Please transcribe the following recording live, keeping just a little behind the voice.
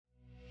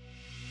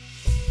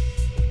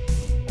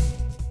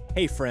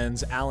Hey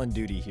friends, Alan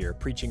Duty here,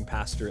 preaching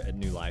pastor at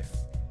New Life.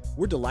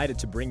 We're delighted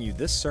to bring you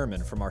this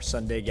sermon from our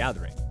Sunday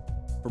gathering.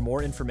 For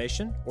more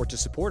information or to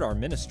support our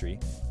ministry,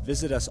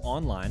 visit us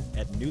online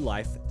at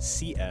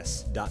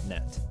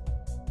newlifecs.net.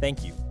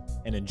 Thank you,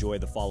 and enjoy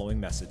the following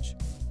message.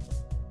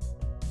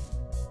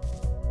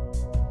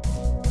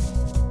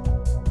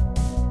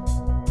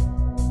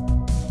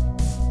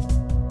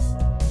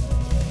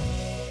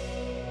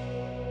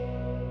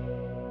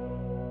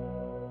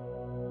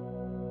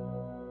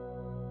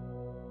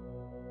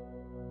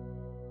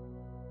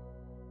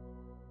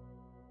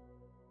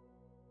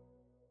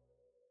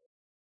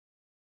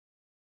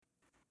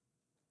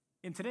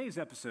 In today's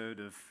episode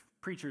of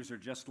Preachers Are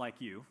Just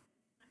Like You,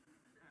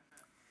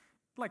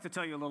 I'd like to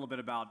tell you a little bit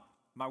about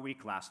my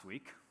week last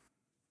week.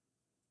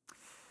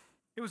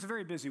 It was a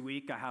very busy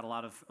week. I had a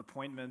lot of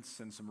appointments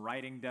and some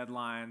writing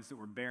deadlines that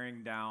were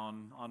bearing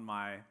down on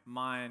my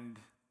mind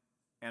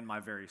and my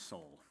very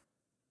soul.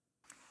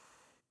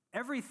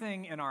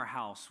 Everything in our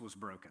house was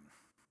broken.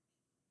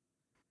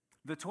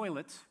 The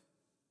toilet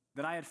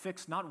that I had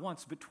fixed not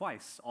once but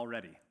twice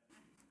already.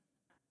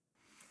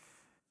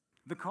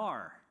 The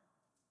car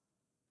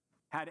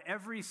had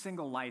every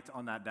single light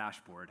on that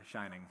dashboard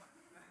shining.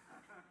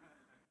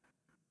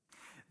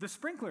 The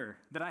sprinkler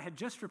that I had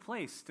just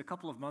replaced a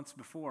couple of months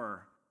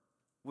before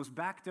was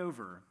backed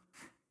over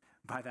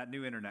by that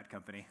new internet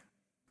company.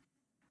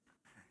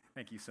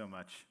 Thank you so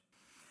much.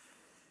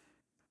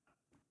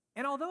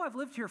 And although I've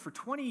lived here for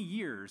 20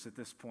 years at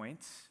this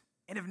point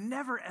and have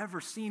never ever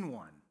seen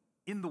one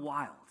in the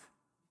wild,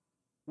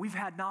 we've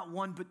had not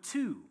one but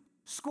two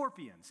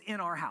scorpions in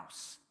our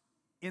house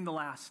in the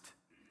last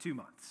 2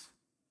 months.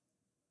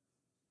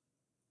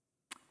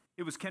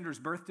 It was Kendra's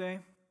birthday,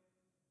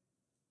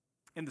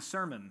 and the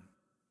sermon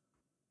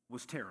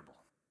was terrible.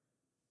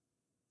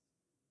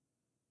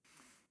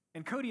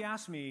 And Cody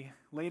asked me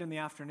late in the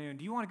afternoon,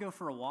 "Do you want to go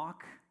for a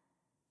walk?"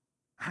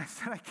 I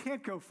said, "I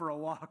can't go for a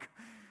walk.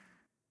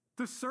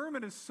 The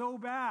sermon is so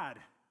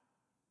bad."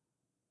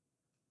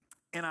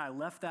 And I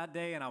left that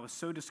day, and I was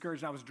so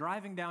discouraged. I was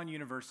driving down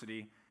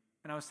University,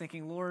 and I was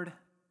thinking, "Lord,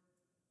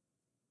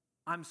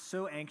 I'm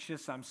so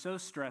anxious. I'm so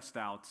stressed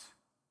out."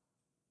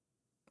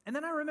 And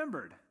then I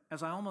remembered,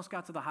 as I almost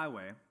got to the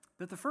highway,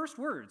 that the first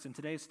words in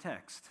today's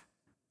text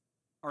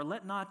are,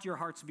 "Let not your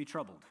hearts be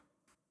troubled."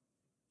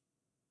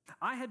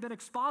 I had been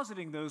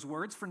expositing those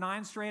words for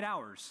 9 straight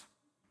hours,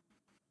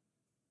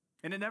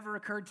 and it never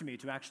occurred to me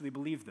to actually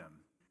believe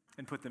them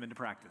and put them into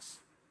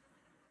practice.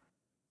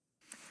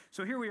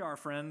 So here we are,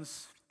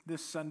 friends,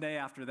 this Sunday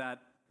after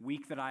that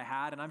week that I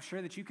had, and I'm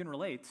sure that you can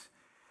relate.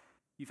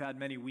 You've had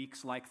many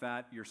weeks like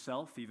that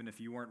yourself, even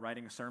if you weren't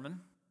writing a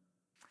sermon.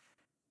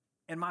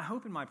 And my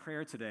hope and my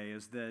prayer today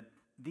is that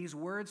these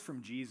words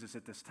from Jesus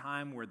at this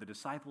time where the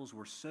disciples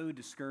were so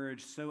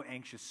discouraged, so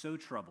anxious, so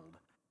troubled,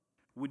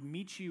 would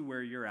meet you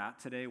where you're at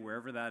today,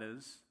 wherever that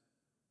is,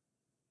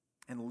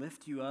 and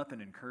lift you up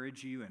and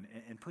encourage you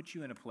and put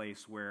you in a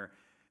place where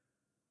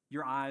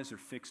your eyes are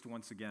fixed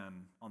once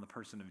again on the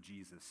person of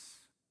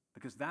Jesus.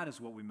 Because that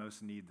is what we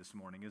most need this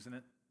morning, isn't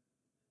it?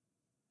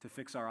 To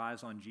fix our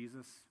eyes on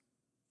Jesus.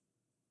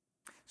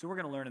 So we're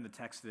going to learn in the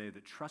text today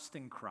that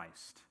trusting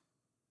Christ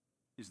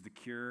is the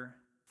cure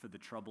for the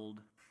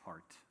troubled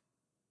heart.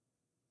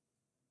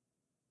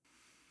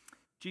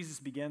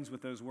 Jesus begins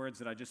with those words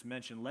that I just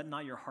mentioned, "Let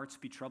not your hearts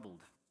be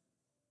troubled."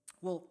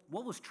 Well,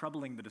 what was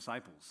troubling the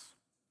disciples?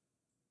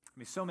 I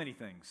mean, so many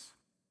things.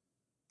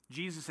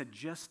 Jesus had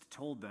just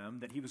told them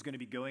that he was going to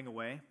be going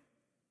away.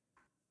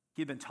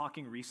 He had been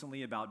talking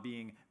recently about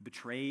being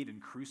betrayed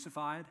and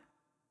crucified.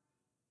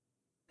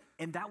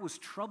 And that was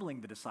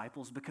troubling the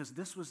disciples because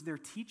this was their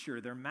teacher,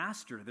 their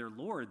master, their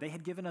Lord. They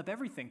had given up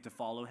everything to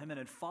follow him and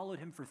had followed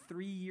him for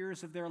 3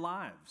 years of their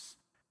lives.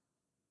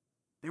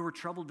 They were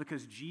troubled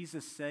because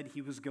Jesus said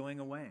he was going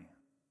away.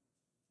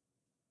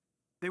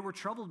 They were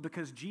troubled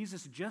because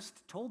Jesus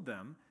just told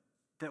them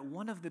that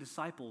one of the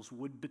disciples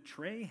would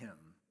betray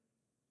him.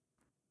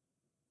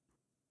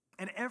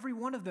 And every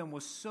one of them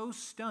was so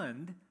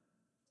stunned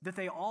that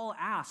they all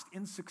asked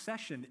in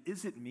succession,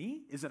 "Is it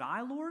me? Is it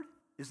I, Lord?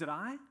 Is it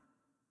I?"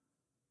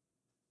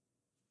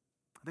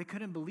 They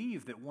couldn't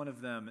believe that one of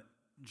them,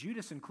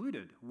 Judas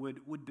included,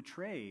 would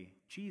betray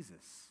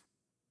Jesus.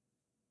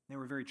 They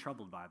were very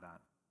troubled by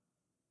that.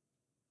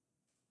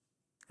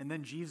 And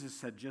then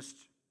Jesus had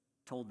just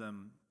told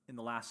them in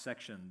the last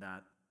section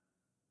that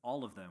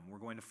all of them were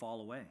going to fall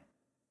away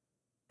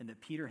and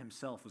that Peter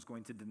himself was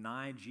going to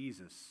deny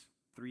Jesus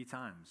 3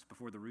 times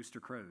before the rooster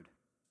crowed.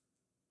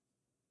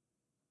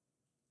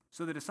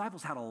 So the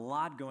disciples had a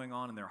lot going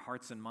on in their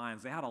hearts and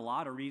minds. They had a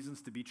lot of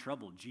reasons to be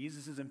troubled.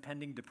 Jesus'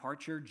 impending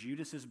departure,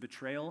 Judas'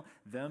 betrayal,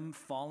 them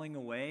falling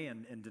away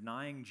and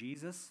denying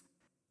Jesus.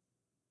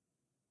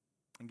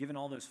 And given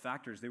all those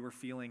factors, they were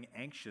feeling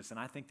anxious. And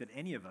I think that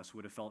any of us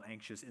would have felt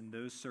anxious in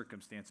those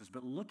circumstances.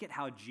 But look at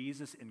how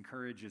Jesus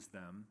encourages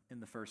them in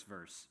the first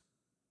verse.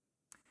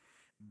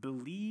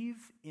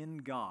 "Believe in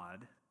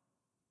God,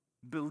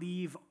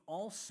 believe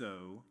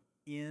also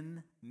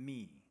in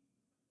me."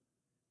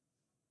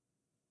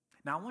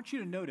 Now, I want you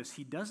to notice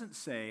he doesn't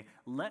say,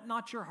 let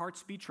not your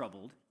hearts be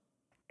troubled.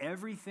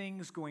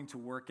 Everything's going to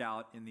work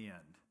out in the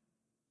end.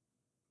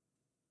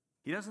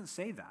 He doesn't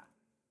say that.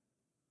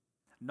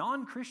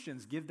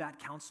 Non-Christians give that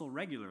counsel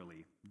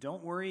regularly.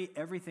 Don't worry,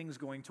 everything's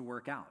going to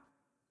work out.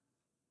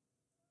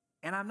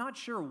 And I'm not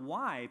sure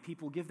why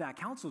people give that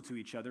counsel to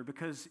each other,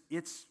 because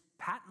it's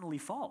patently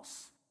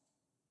false.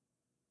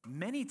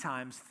 Many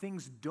times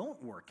things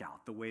don't work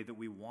out the way that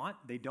we want.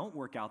 They don't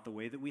work out the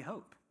way that we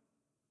hope.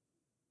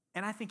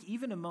 And I think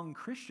even among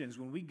Christians,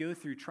 when we go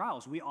through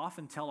trials, we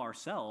often tell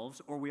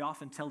ourselves, or we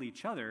often tell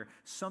each other,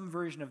 some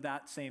version of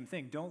that same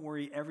thing. Don't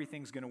worry,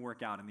 everything's going to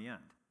work out in the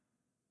end.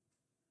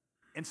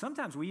 And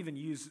sometimes we even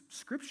use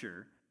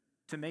Scripture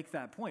to make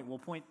that point. We'll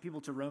point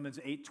people to Romans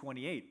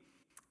 8:28,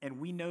 and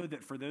we know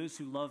that for those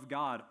who love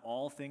God,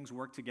 all things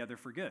work together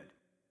for good.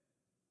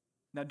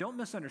 Now, don't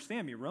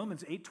misunderstand me.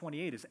 Romans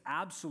 8:28 is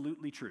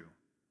absolutely true.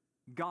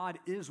 God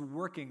is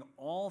working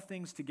all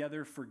things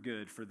together for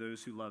good for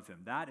those who love him.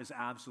 That is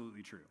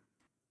absolutely true.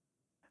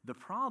 The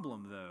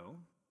problem, though,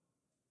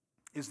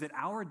 is that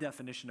our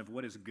definition of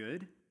what is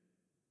good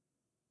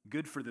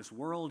for this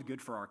world,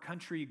 good for our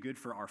country, good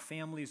for our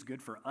families,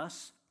 good for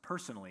us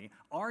personally,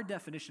 our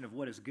definition of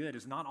what is good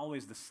is not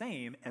always the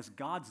same as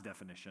God's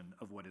definition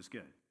of what is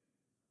good.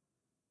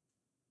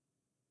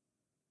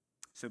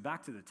 So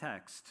back to the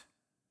text,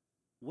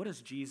 what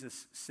does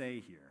Jesus say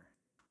here?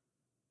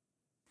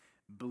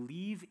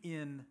 Believe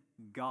in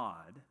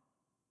God,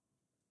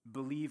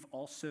 believe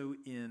also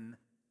in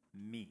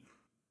me.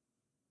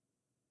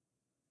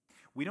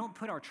 We don't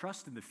put our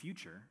trust in the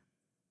future,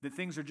 that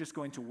things are just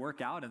going to work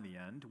out in the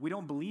end. We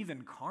don't believe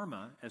in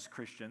karma as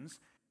Christians,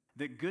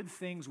 that good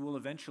things will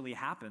eventually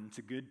happen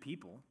to good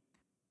people.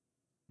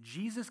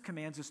 Jesus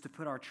commands us to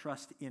put our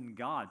trust in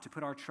God, to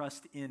put our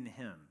trust in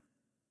him.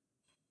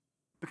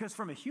 Because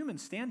from a human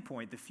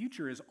standpoint, the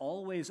future is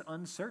always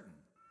uncertain.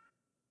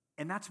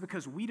 And that's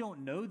because we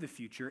don't know the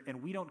future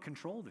and we don't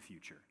control the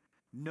future.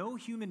 No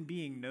human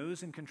being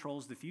knows and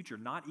controls the future,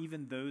 not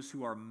even those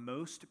who are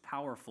most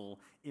powerful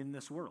in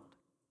this world.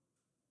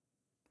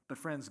 But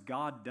friends,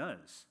 God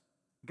does.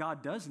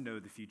 God does know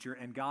the future,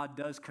 and God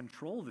does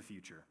control the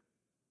future.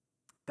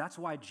 That's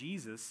why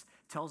Jesus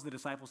tells the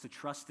disciples to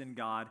trust in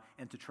God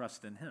and to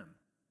trust in him.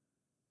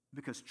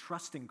 Because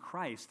trusting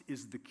Christ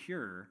is the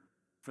cure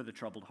for the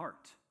troubled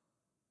heart.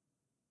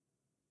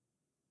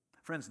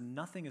 Friends,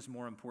 nothing is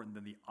more important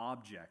than the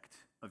object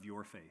of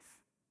your faith.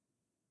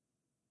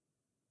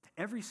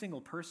 Every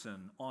single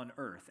person on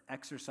earth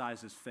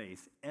exercises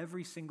faith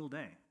every single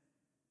day.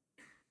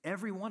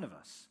 Every one of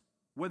us.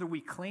 Whether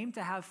we claim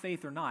to have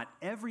faith or not,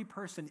 every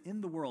person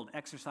in the world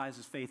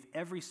exercises faith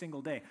every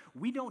single day.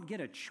 We don't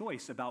get a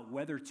choice about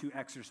whether to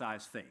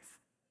exercise faith.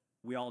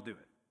 We all do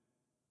it.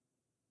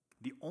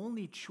 The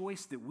only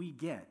choice that we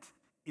get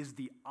is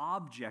the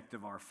object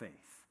of our faith,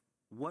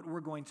 what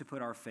we're going to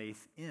put our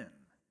faith in.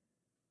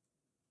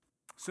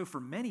 So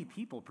for many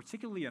people,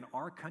 particularly in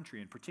our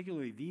country and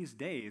particularly these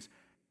days,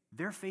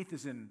 their faith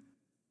is in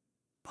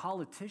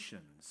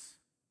politicians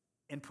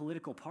and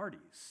political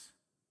parties.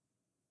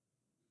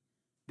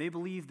 They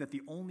believe that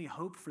the only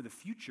hope for the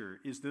future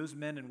is those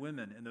men and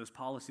women and those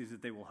policies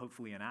that they will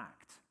hopefully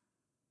enact.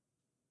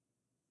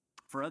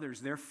 For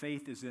others, their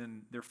faith is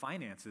in their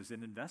finances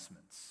and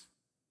investments.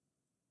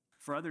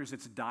 For others,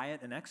 it's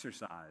diet and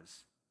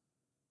exercise.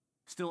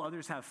 Still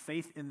others have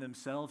faith in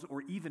themselves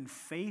or even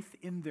faith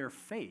in their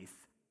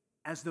faith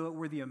as though it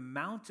were the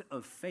amount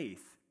of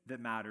faith that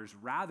matters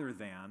rather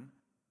than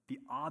the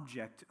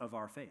object of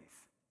our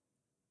faith.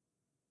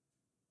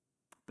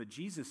 But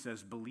Jesus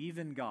says, believe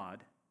in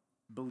God,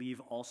 believe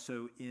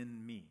also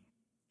in me.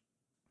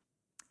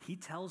 He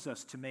tells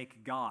us to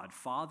make God,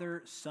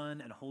 Father, Son,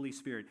 and Holy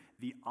Spirit,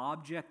 the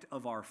object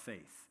of our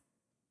faith.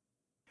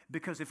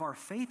 Because if our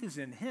faith is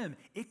in him,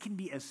 it can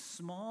be as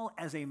small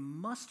as a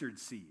mustard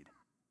seed.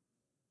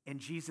 And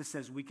Jesus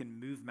says we can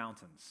move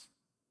mountains.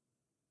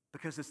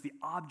 Because it's the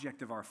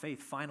object of our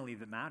faith finally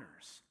that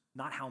matters,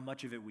 not how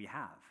much of it we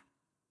have.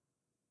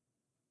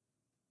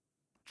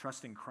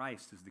 Trusting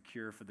Christ is the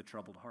cure for the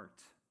troubled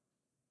heart.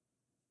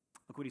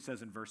 Look what he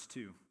says in verse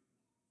 2.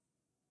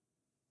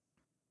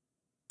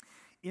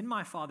 In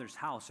my Father's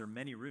house are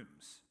many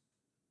rooms.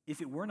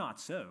 If it were not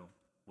so,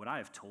 would I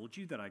have told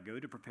you that I go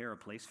to prepare a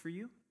place for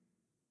you?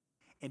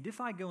 And if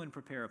I go and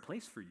prepare a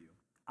place for you,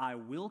 I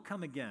will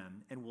come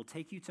again and will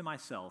take you to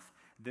myself,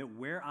 that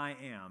where I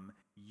am,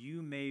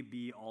 you may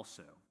be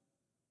also,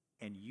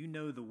 and you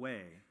know the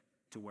way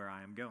to where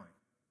I am going.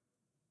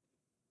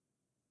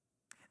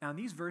 Now, in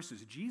these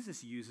verses,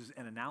 Jesus uses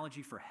an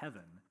analogy for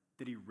heaven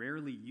that he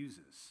rarely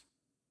uses,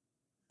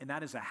 and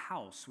that is a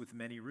house with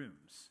many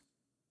rooms.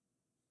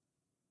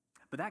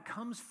 But that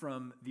comes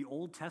from the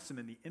Old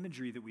Testament, the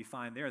imagery that we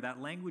find there. That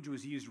language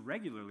was used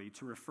regularly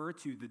to refer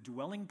to the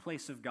dwelling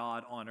place of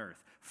God on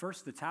earth.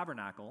 First, the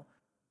tabernacle,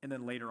 and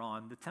then later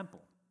on, the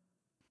temple.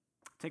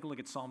 Take a look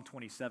at Psalm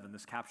 27.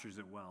 This captures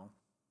it well.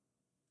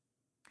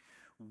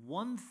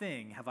 One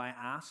thing have I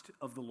asked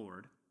of the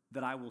Lord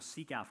that I will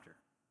seek after,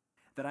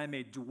 that I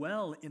may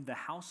dwell in the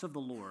house of the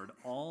Lord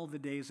all the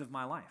days of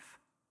my life,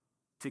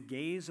 to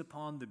gaze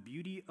upon the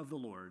beauty of the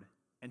Lord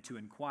and to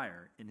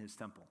inquire in his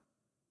temple.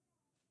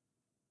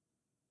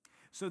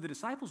 So the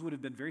disciples would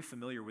have been very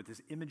familiar with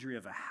this imagery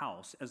of a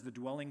house as the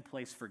dwelling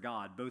place for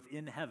God, both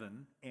in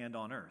heaven and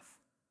on earth.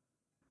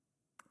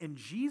 And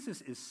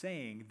Jesus is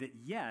saying that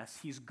yes,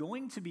 he's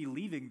going to be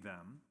leaving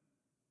them,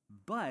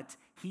 but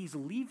he's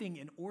leaving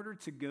in order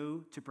to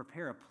go to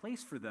prepare a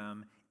place for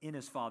them in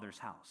his Father's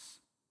house.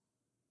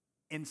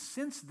 And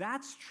since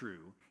that's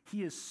true,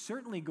 he is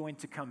certainly going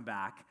to come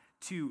back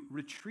to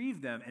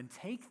retrieve them and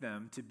take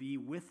them to be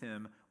with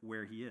him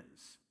where he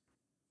is.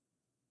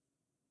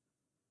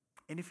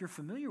 And if you're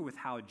familiar with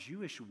how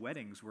Jewish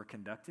weddings were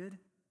conducted,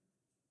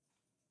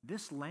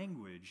 this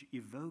language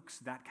evokes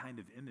that kind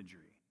of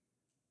imagery.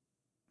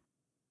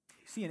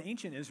 See, in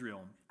ancient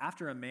Israel,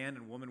 after a man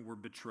and woman were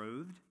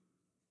betrothed,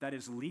 that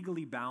is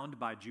legally bound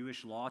by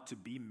Jewish law to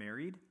be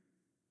married,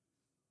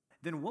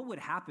 then what would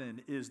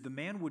happen is the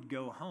man would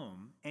go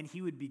home and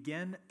he would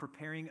begin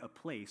preparing a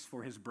place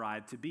for his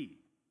bride to be.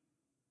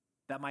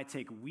 That might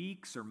take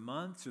weeks or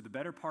months or the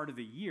better part of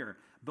a year,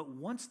 but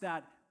once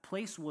that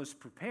place was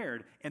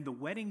prepared and the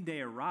wedding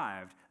day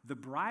arrived, the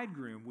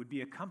bridegroom would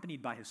be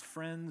accompanied by his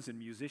friends and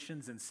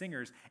musicians and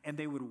singers, and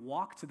they would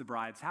walk to the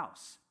bride's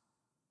house.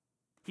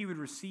 He would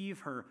receive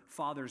her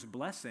father's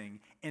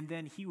blessing, and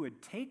then he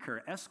would take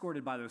her,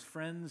 escorted by those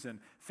friends and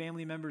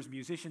family members,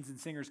 musicians and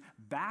singers,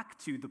 back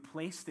to the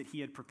place that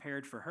he had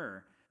prepared for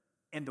her,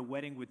 and the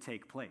wedding would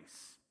take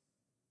place.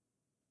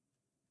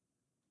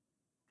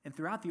 And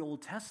throughout the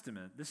Old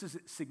Testament, this is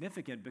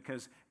significant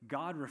because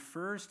God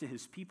refers to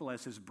his people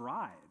as his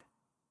bride,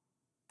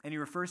 and he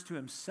refers to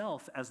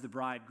himself as the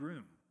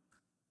bridegroom.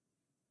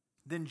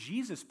 Then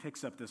Jesus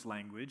picks up this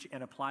language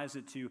and applies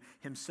it to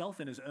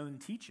himself in his own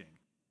teaching.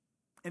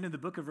 And in the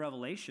book of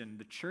Revelation,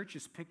 the church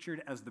is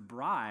pictured as the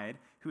bride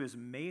who has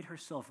made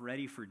herself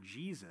ready for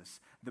Jesus,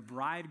 the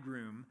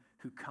bridegroom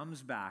who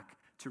comes back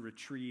to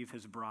retrieve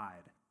his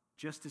bride,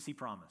 just as he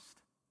promised,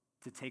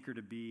 to take her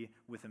to be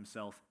with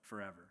himself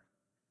forever.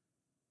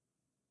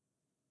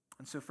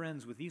 And so,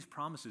 friends, with these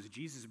promises,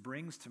 Jesus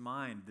brings to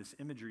mind this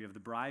imagery of the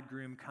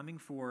bridegroom coming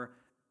for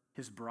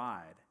his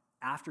bride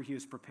after he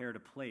has prepared a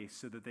place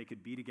so that they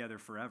could be together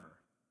forever.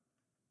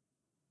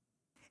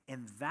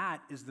 And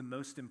that is the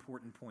most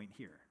important point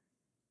here,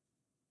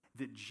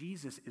 that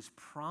Jesus is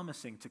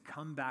promising to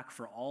come back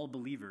for all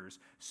believers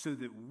so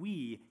that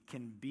we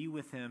can be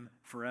with him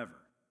forever.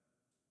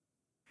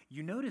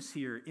 You notice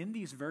here in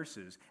these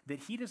verses that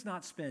he does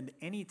not spend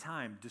any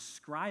time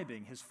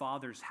describing his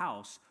Father's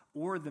house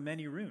or the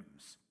many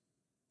rooms.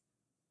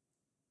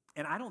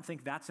 And I don't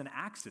think that's an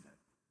accident.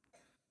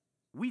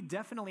 We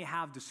definitely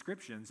have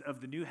descriptions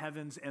of the new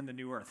heavens and the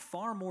new earth,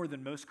 far more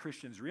than most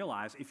Christians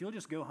realize. If you'll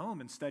just go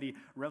home and study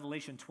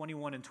Revelation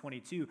 21 and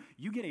 22,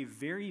 you get a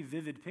very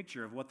vivid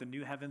picture of what the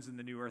new heavens and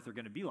the new earth are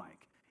going to be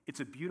like. It's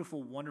a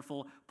beautiful,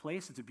 wonderful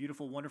place. It's a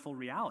beautiful, wonderful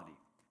reality.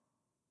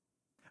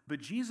 But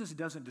Jesus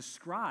doesn't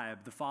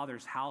describe the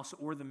Father's house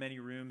or the many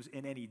rooms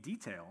in any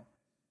detail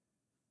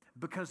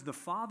because the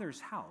Father's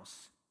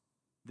house,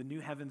 the new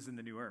heavens and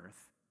the new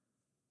earth,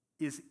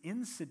 is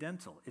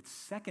incidental. It's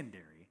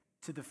secondary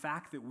to the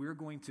fact that we're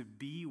going to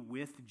be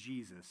with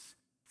Jesus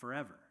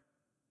forever.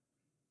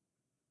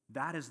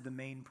 That is the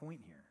main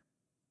point here.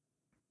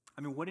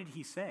 I mean, what did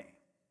he say?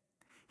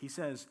 He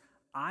says,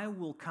 I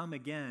will come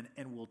again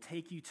and will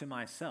take you to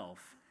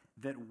myself,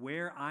 that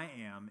where I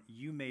am,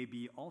 you may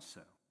be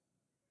also.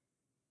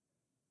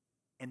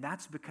 And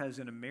that's because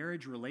in a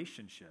marriage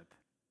relationship,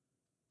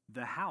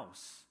 the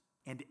house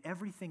and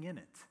everything in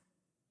it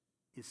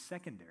is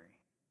secondary.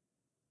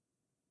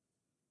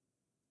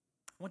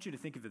 I want you to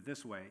think of it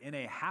this way. In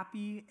a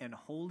happy and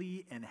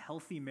holy and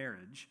healthy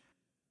marriage,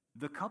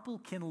 the couple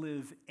can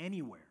live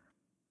anywhere.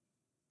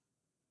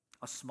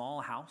 A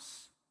small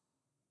house,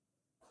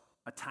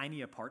 a tiny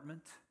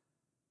apartment,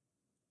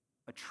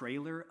 a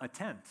trailer, a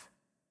tent,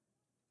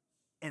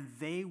 and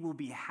they will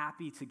be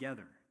happy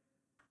together.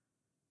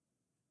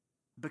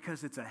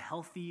 Because it's a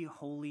healthy,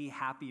 holy,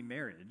 happy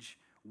marriage,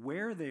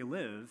 where they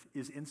live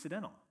is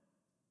incidental.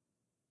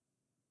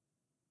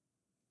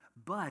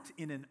 But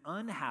in an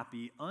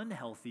unhappy,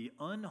 unhealthy,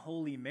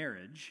 unholy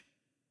marriage,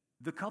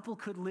 the couple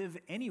could live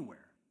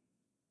anywhere.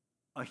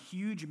 A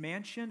huge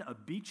mansion, a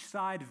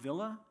beachside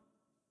villa,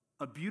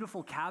 a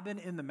beautiful cabin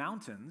in the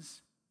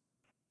mountains,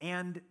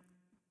 and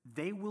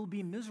they will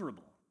be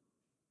miserable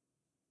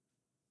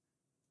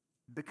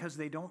because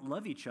they don't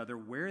love each other.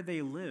 Where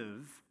they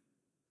live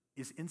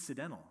is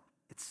incidental.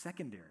 It's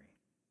secondary.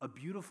 A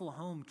beautiful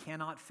home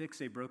cannot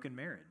fix a broken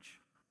marriage.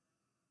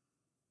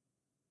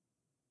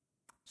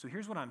 So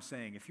here's what I'm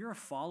saying. If you're a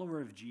follower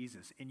of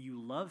Jesus and you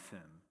love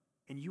him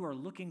and you are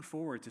looking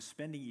forward to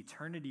spending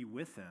eternity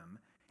with him,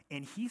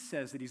 and he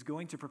says that he's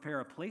going to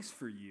prepare a place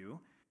for you,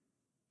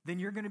 then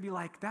you're going to be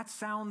like, that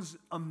sounds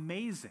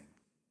amazing.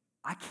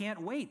 I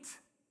can't wait.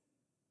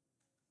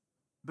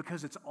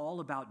 Because it's all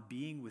about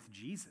being with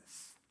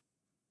Jesus.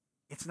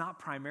 It's not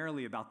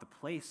primarily about the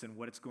place and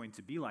what it's going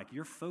to be like.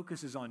 Your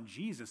focus is on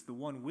Jesus, the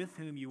one with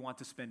whom you want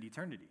to spend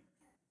eternity.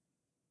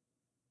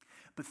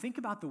 But think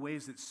about the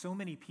ways that so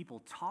many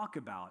people talk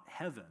about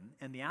heaven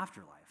and the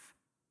afterlife.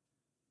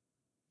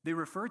 They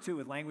refer to it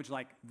with language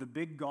like the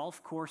big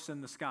golf course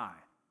in the sky,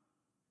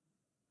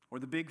 or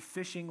the big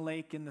fishing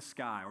lake in the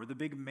sky, or the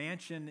big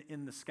mansion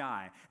in the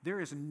sky.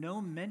 There is no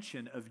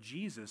mention of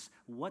Jesus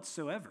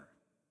whatsoever.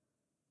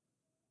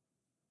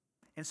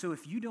 And so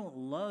if you don't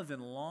love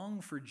and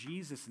long for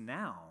Jesus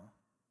now,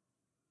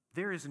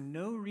 there is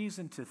no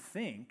reason to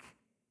think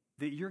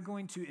that you're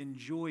going to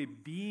enjoy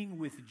being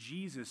with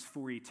Jesus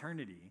for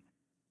eternity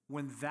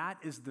when that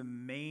is the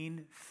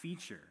main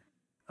feature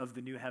of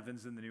the new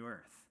heavens and the new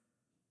earth,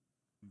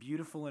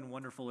 beautiful and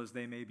wonderful as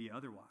they may be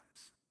otherwise.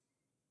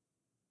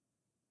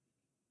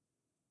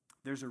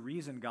 There's a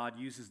reason God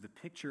uses the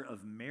picture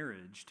of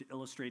marriage to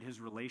illustrate his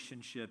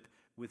relationship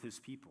with his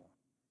people.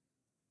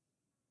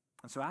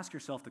 And so ask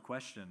yourself the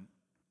question,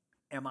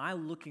 am I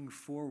looking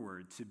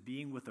forward to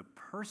being with a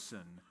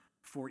person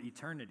for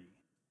eternity?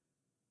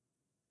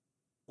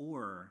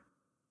 Or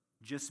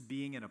just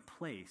being in a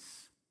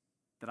place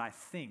that I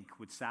think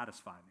would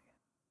satisfy me?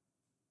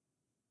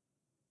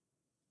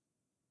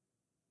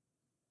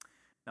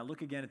 Now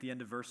look again at the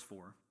end of verse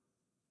 4.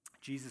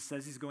 Jesus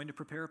says he's going to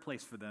prepare a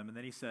place for them, and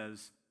then he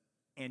says,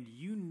 and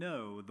you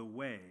know the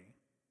way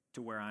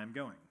to where I am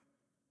going.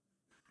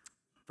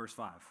 Verse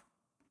 5.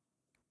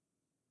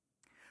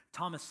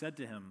 Thomas said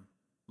to him,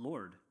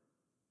 Lord,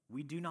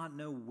 we do not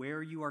know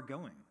where you are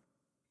going.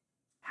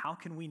 How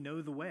can we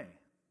know the way?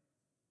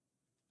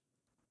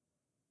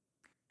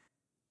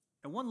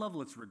 At one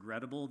level, it's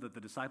regrettable that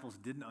the disciples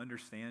didn't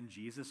understand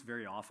Jesus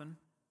very often.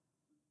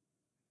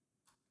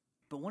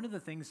 But one of the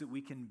things that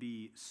we can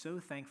be so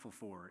thankful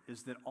for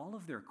is that all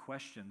of their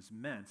questions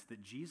meant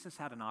that Jesus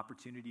had an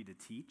opportunity to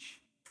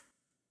teach,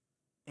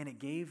 and it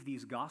gave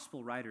these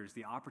gospel writers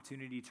the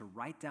opportunity to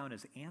write down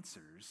his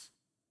answers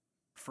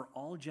for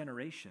all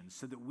generations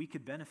so that we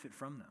could benefit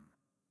from them.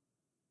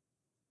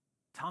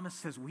 Thomas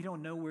says, we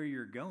don't know where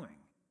you're going.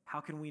 How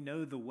can we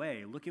know the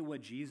way? Look at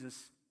what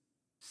Jesus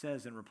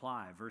says in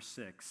reply, verse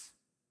 6.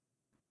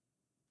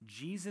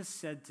 Jesus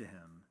said to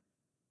him,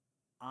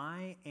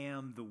 I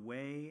am the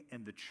way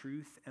and the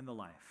truth and the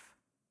life.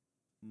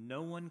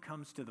 No one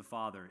comes to the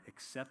Father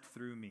except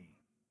through me.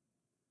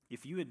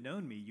 If you had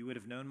known me, you would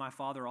have known my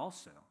Father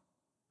also.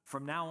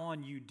 From now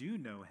on, you do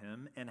know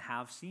him and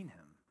have seen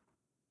him.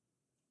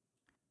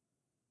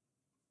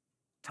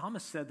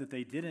 Thomas said that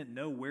they didn't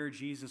know where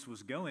Jesus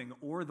was going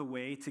or the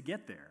way to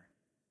get there.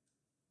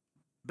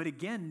 But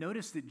again,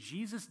 notice that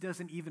Jesus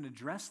doesn't even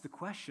address the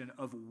question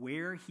of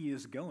where he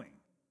is going.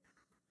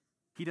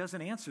 He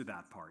doesn't answer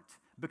that part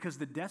because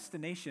the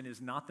destination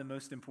is not the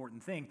most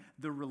important thing.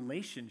 The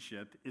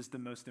relationship is the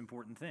most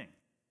important thing.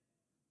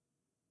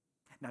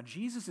 Now,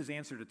 Jesus'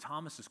 answer to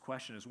Thomas's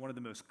question is one of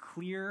the most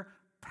clear,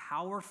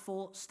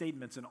 powerful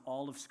statements in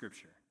all of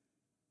Scripture.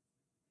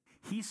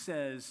 He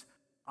says,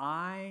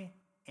 I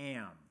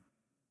am.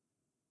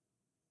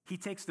 He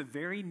takes the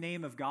very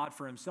name of God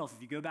for himself.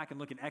 If you go back and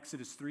look at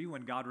Exodus 3,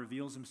 when God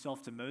reveals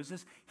himself to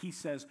Moses, he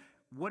says,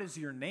 what is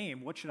your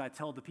name? What should I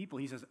tell the people?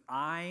 He says,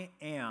 I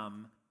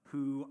am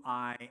who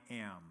I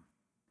am.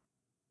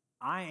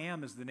 I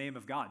am is the name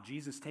of God.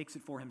 Jesus takes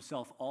it for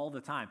himself all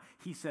the time.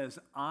 He says,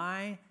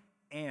 I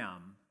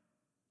am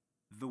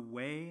the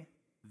way,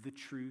 the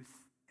truth,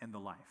 and the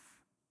life.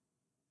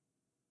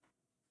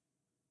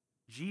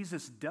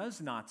 Jesus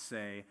does not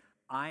say,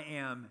 I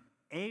am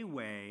a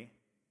way,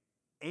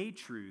 a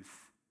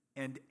truth,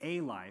 and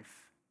a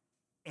life,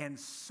 and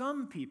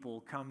some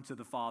people come to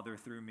the Father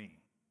through me.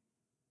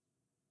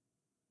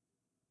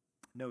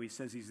 No, he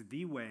says he's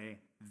the way,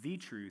 the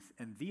truth,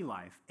 and the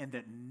life, and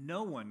that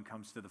no one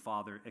comes to the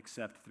Father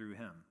except through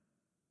him.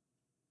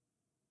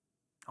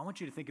 I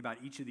want you to think about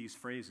each of these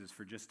phrases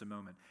for just a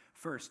moment.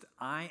 First,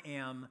 I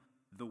am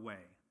the way.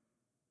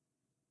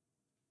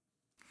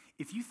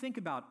 If you think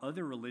about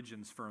other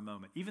religions for a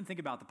moment, even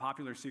think about the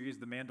popular series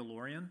The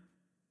Mandalorian,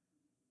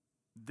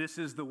 this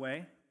is the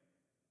way.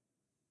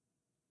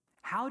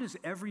 How does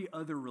every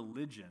other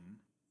religion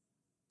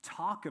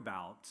talk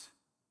about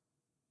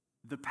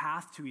the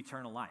path to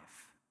eternal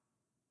life?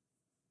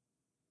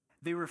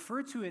 They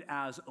refer to it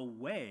as a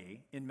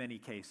way in many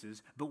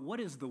cases, but what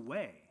is the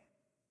way?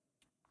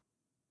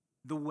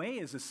 The way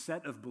is a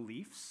set of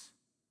beliefs.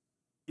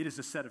 It is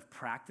a set of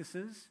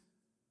practices.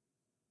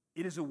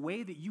 It is a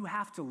way that you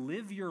have to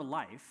live your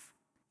life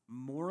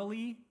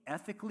morally,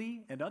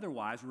 ethically, and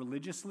otherwise,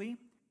 religiously,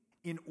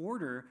 in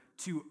order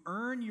to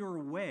earn your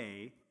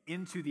way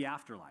into the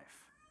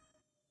afterlife.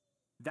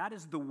 That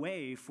is the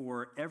way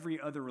for every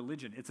other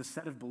religion. It's a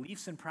set of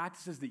beliefs and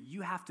practices that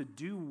you have to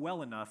do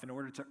well enough in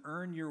order to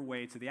earn your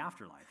way to the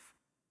afterlife.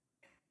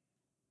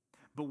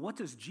 But what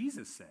does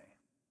Jesus say?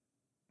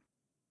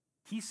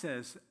 He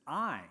says,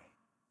 I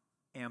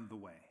am the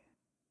way.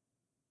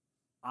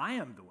 I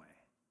am the way.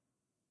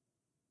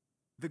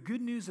 The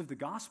good news of the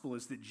gospel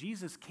is that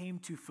Jesus came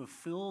to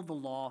fulfill the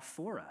law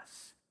for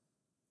us.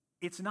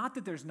 It's not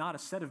that there's not a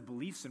set of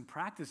beliefs and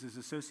practices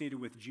associated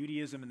with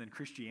Judaism and then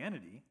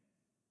Christianity.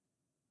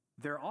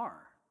 There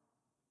are.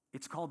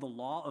 It's called the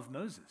Law of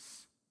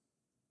Moses.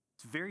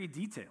 It's very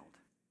detailed.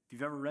 If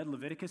you've ever read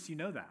Leviticus, you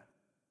know that.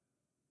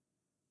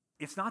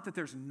 It's not that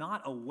there's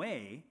not a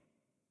way,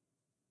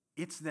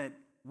 it's that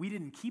we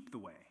didn't keep the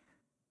way.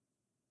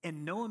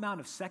 And no amount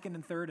of second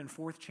and third and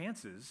fourth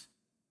chances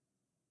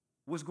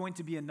was going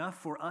to be enough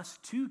for us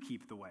to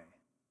keep the way.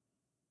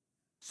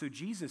 So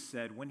Jesus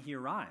said when he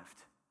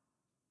arrived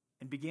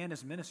and began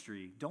his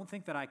ministry, don't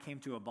think that I came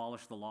to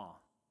abolish the law.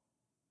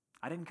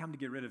 I didn't come to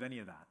get rid of any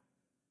of that.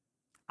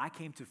 I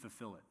came to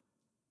fulfill it.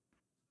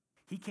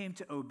 He came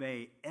to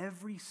obey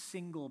every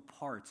single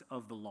part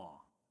of the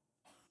law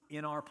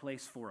in our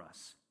place for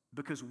us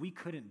because we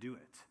couldn't do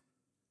it.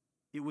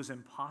 It was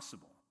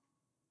impossible.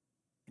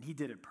 And he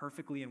did it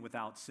perfectly and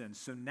without sin.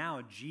 So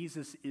now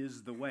Jesus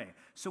is the way.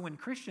 So when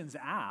Christians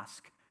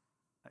ask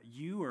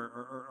you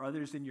or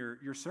others in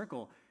your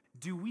circle,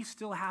 do we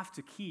still have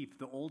to keep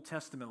the Old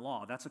Testament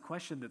law? That's a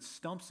question that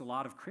stumps a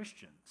lot of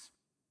Christians.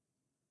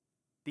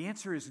 The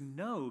answer is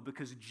no,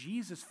 because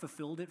Jesus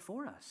fulfilled it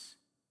for us.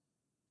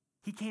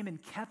 He came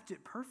and kept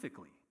it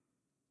perfectly.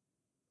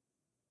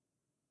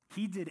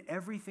 He did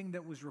everything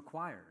that was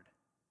required.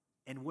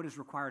 And what is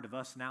required of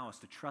us now is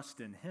to trust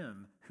in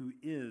him who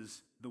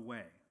is the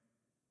way.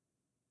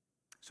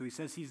 So he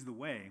says he's the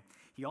way.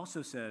 He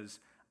also says,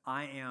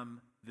 I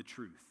am the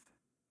truth.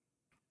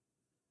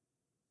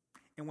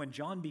 And when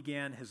John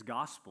began his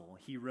gospel,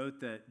 he wrote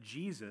that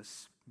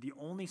Jesus, the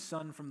only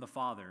Son from the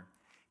Father,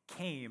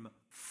 came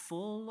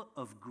full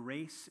of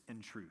grace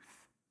and truth.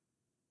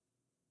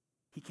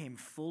 He came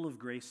full of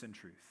grace and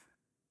truth.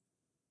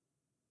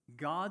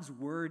 God's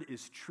word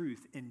is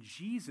truth, and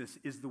Jesus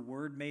is the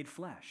Word made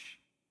flesh.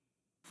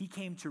 He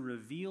came to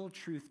reveal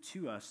truth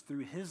to us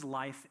through his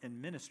life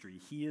and ministry.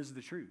 He is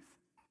the truth.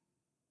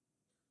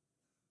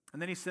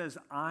 And then he says,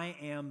 I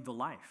am the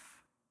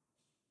life.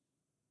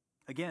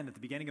 Again, at the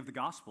beginning of the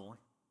gospel,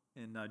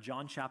 in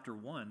John chapter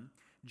 1,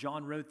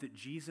 John wrote that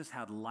Jesus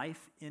had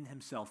life in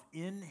himself.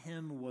 In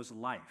him was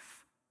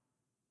life.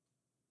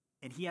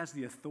 And he has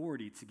the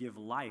authority to give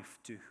life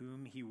to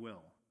whom he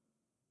will.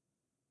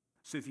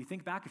 So if you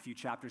think back a few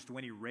chapters to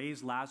when he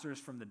raised Lazarus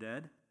from the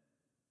dead,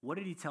 what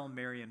did he tell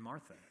Mary and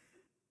Martha?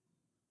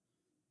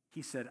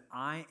 He said,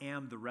 I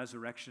am the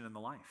resurrection and the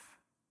life.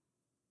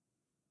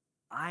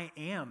 I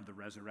am the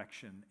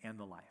resurrection and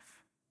the life.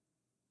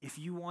 If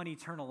you want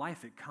eternal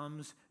life, it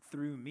comes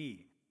through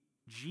me.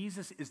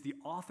 Jesus is the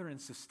author and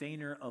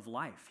sustainer of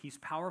life. He's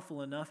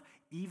powerful enough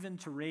even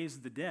to raise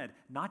the dead,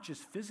 not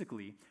just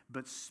physically,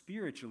 but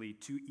spiritually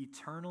to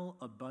eternal,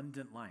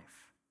 abundant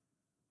life.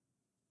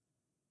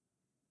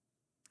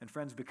 And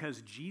friends,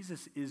 because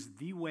Jesus is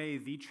the way,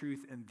 the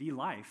truth, and the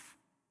life,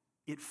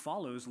 it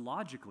follows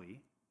logically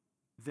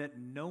that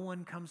no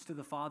one comes to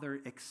the Father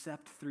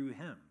except through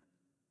him.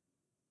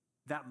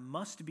 That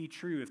must be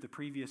true if the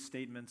previous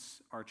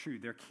statements are true.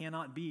 There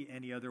cannot be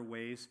any other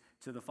ways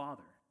to the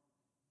Father.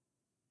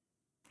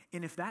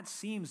 And if that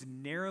seems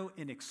narrow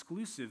and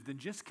exclusive, then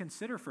just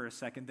consider for a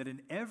second that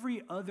in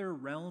every other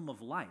realm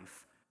of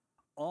life,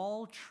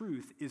 all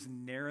truth is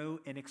narrow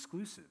and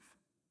exclusive.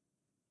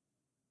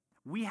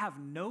 We have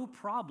no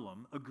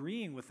problem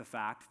agreeing with the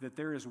fact that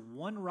there is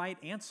one right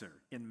answer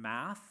in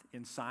math,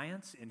 in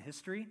science, in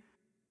history.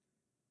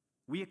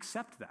 We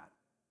accept that.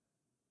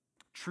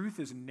 Truth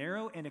is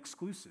narrow and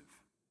exclusive.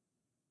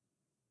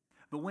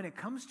 But when it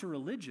comes to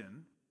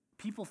religion,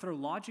 people throw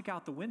logic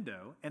out the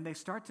window and they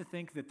start to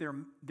think that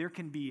there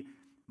can be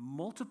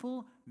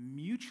multiple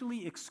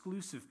mutually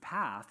exclusive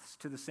paths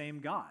to the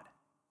same God.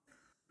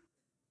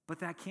 But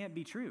that can't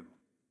be true.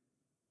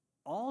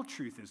 All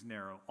truth is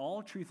narrow.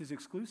 All truth is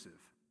exclusive.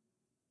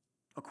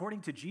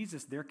 According to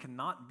Jesus, there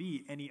cannot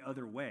be any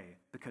other way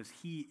because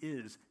he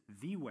is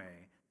the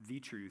way, the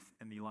truth,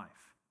 and the life.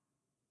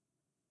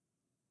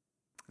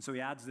 And so he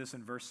adds this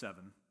in verse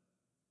 7.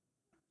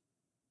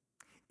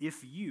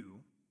 If you,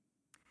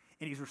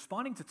 and he's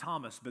responding to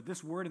Thomas, but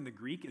this word in the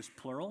Greek is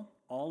plural.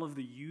 All of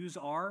the yous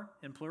are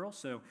in plural.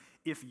 So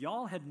if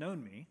y'all had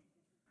known me,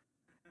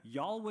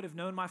 y'all would have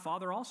known my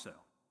Father also.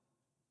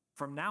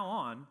 From now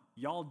on,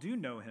 y'all do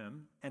know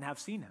him and have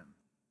seen him.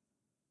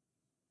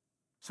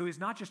 So he's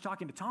not just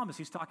talking to Thomas,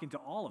 he's talking to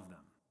all of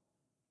them.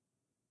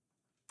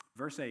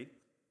 Verse 8,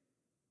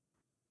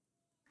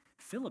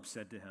 Philip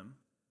said to him,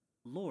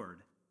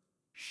 Lord,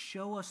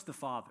 show us the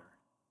Father,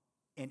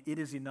 and it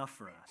is enough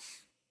for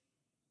us.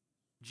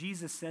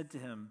 Jesus said to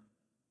him,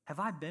 have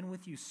I been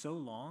with you so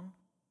long,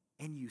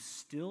 and you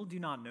still do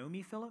not know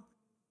me, Philip?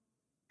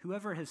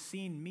 Whoever has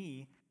seen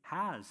me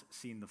has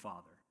seen the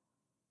Father.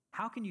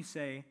 How can you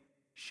say,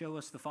 show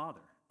us the Father?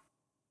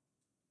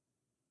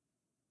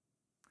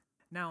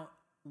 Now,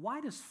 why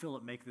does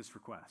Philip make this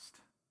request?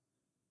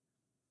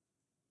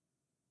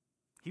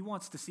 He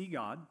wants to see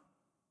God.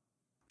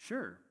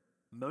 Sure,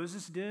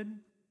 Moses did,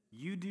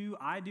 you do,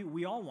 I do,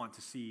 we all want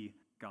to see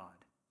God.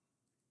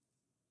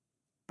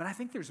 But I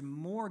think there's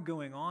more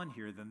going on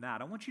here than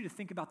that. I want you to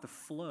think about the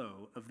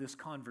flow of this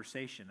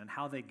conversation and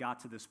how they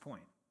got to this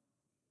point.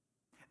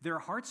 Their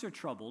hearts are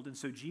troubled, and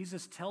so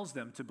Jesus tells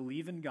them to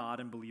believe in God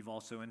and believe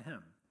also in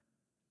him.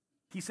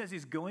 He says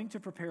he's going to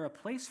prepare a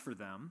place for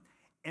them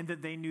and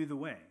that they knew the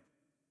way.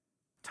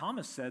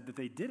 Thomas said that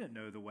they didn't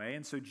know the way,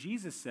 and so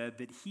Jesus said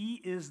that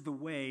he is the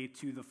way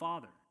to the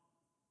Father.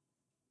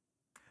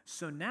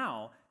 So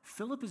now,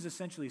 Philip is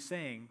essentially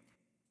saying,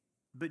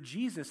 but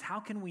Jesus, how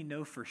can we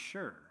know for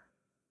sure?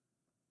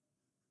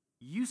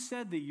 You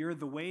said that you're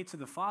the way to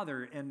the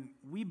Father, and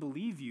we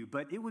believe you,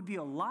 but it would be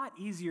a lot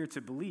easier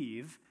to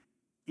believe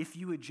if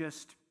you would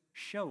just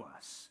show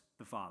us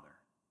the Father,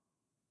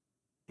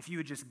 if you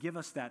would just give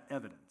us that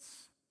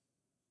evidence.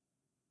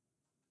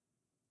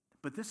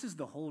 But this is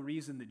the whole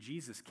reason that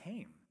Jesus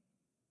came,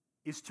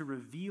 is to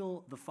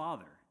reveal the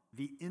Father,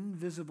 the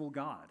invisible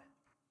God.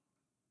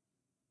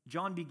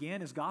 John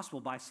began his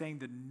gospel by saying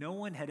that no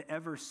one had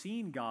ever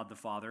seen God the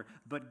Father,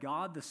 but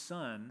God the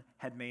Son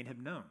had made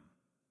him known.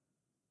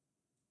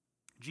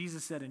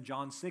 Jesus said in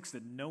John 6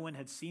 that no one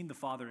had seen the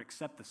Father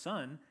except the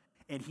Son,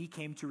 and he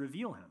came to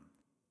reveal him.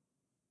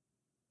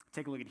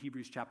 Take a look at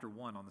Hebrews chapter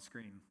 1 on the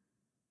screen.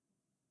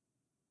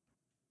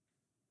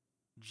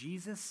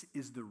 Jesus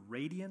is the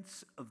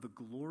radiance of the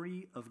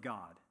glory of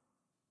God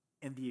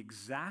and the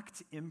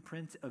exact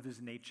imprint of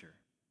his nature,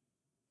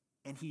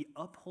 and he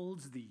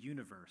upholds the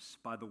universe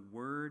by the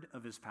word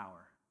of his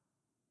power.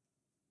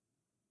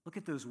 Look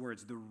at those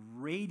words, the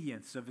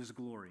radiance of his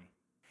glory,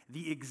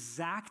 the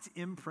exact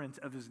imprint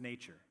of his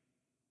nature.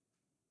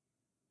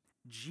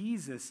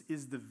 Jesus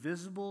is the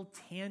visible,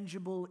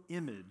 tangible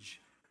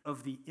image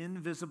of the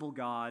invisible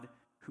God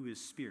who is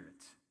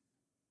spirit.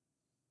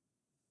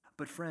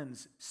 But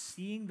friends,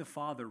 seeing the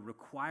Father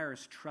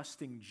requires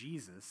trusting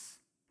Jesus,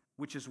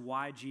 which is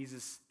why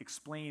Jesus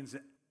explains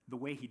it the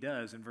way he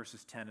does in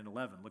verses 10 and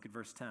 11. Look at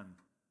verse 10.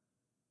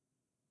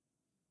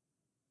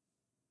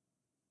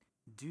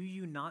 Do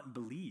you not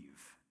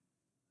believe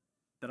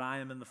that I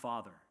am in the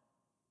Father,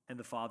 and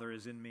the Father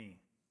is in me?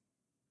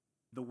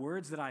 The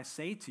words that I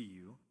say to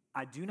you,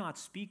 I do not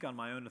speak on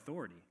my own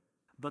authority,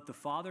 but the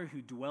Father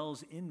who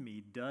dwells in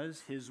me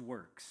does his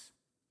works.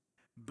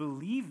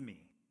 Believe me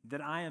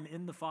that I am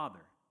in the Father,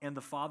 and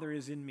the Father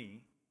is in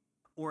me,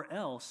 or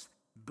else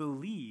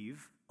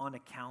believe on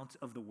account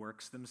of the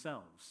works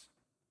themselves.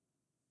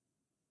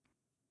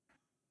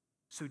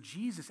 So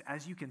Jesus,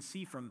 as you can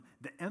see from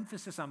the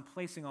emphasis I'm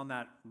placing on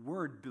that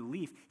word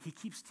belief, he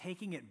keeps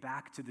taking it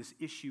back to this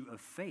issue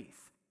of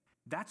faith.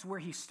 That's where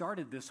he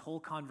started this whole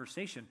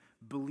conversation.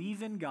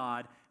 Believe in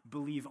God,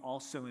 believe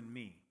also in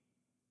me.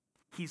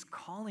 He's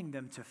calling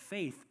them to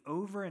faith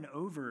over and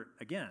over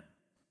again.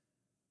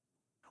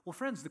 Well,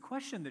 friends, the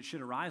question that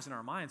should arise in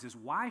our minds is,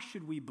 why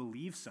should we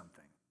believe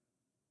something?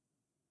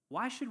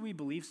 Why should we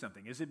believe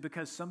something? Is it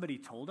because somebody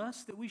told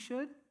us that we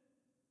should?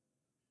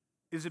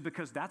 Is it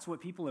because that's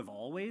what people have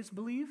always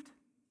believed?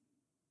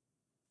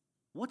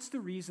 What's the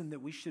reason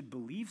that we should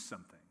believe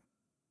something?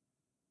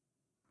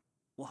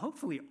 Well,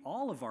 hopefully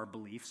all of our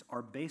beliefs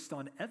are based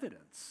on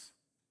evidence.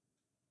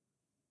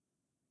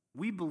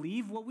 We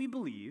believe what we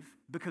believe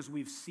because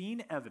we've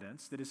seen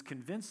evidence that has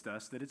convinced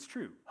us that it's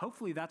true.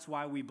 Hopefully that's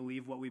why we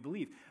believe what we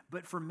believe.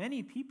 But for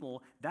many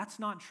people, that's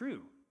not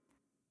true.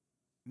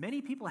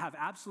 Many people have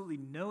absolutely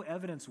no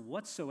evidence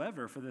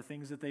whatsoever for the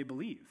things that they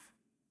believe.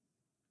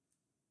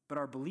 But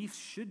our beliefs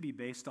should be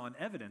based on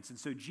evidence. And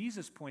so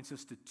Jesus points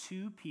us to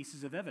two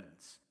pieces of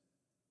evidence: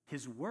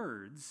 his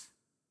words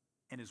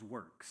and his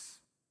works.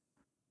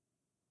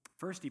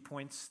 First, he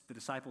points the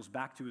disciples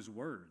back to his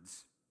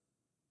words.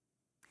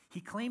 He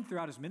claimed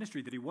throughout his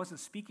ministry that he wasn't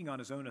speaking on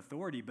his own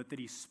authority, but that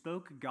he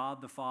spoke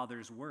God the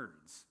Father's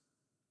words.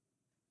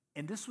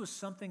 And this was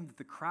something that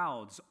the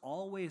crowds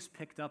always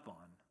picked up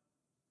on.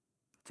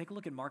 Take a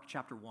look at Mark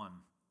chapter 1.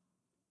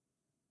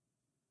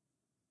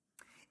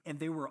 And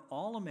they were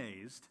all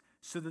amazed,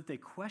 so that they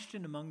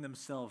questioned among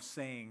themselves,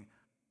 saying,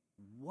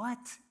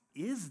 "What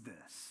is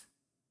this?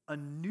 A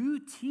new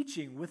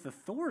teaching with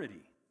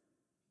authority.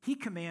 He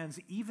commands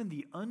even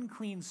the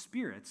unclean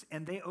spirits,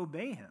 and they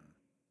obey him."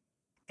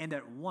 And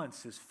at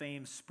once his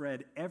fame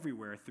spread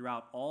everywhere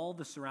throughout all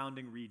the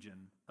surrounding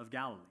region of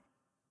Galilee.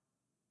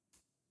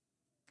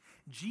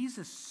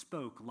 Jesus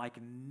spoke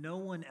like no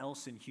one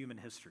else in human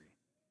history,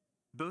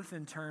 both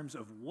in terms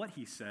of what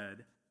he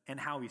said and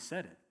how he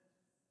said it.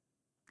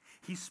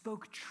 He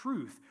spoke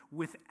truth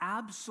with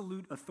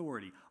absolute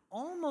authority,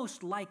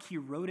 almost like he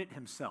wrote it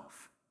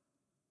himself.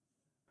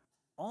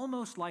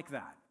 Almost like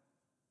that.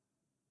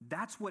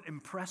 That's what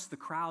impressed the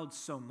crowd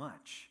so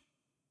much.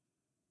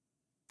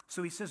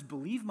 So he says,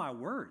 believe my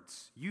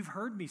words. You've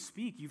heard me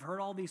speak. You've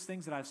heard all these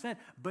things that I've said.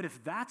 But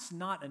if that's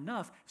not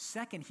enough,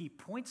 second, he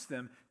points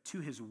them to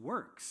his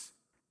works.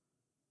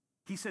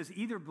 He says,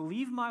 either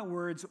believe my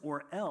words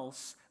or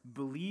else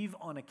believe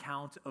on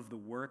account of the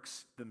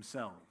works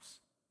themselves.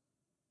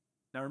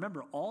 Now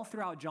remember, all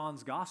throughout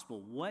John's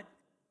gospel, what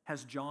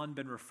has John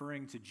been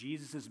referring to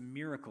Jesus'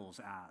 miracles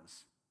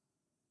as?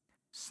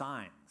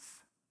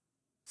 Signs.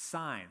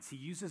 Signs. He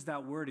uses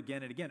that word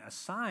again and again. A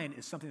sign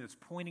is something that's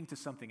pointing to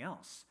something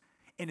else.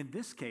 And in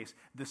this case,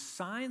 the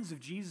signs of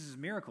Jesus'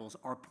 miracles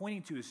are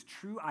pointing to his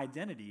true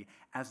identity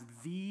as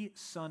the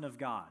Son of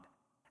God,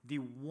 the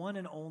one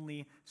and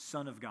only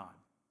Son of God.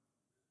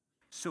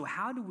 So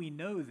how do we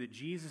know that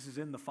Jesus is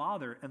in the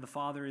Father and the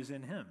Father is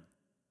in him?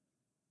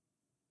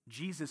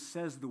 Jesus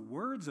says the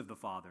words of the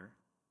Father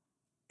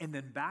and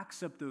then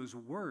backs up those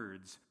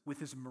words with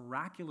his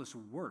miraculous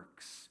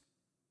works,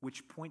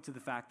 which point to the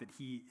fact that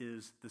he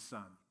is the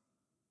Son.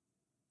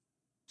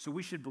 So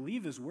we should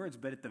believe his words,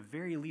 but at the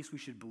very least we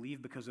should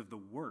believe because of the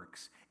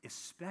works,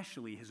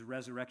 especially his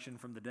resurrection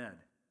from the dead.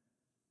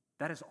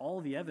 That is all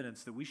the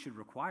evidence that we should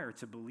require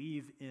to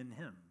believe in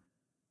him.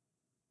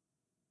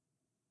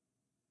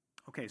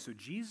 Okay, so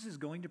Jesus is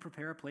going to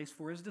prepare a place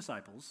for his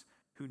disciples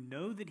who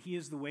know that he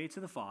is the way to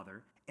the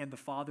Father and the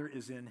Father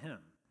is in him.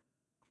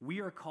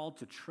 We are called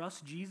to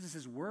trust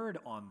Jesus' word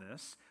on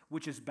this,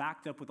 which is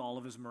backed up with all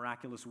of his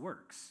miraculous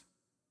works.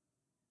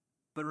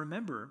 But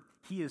remember,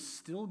 he is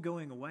still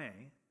going away,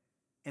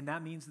 and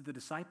that means that the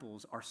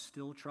disciples are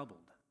still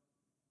troubled.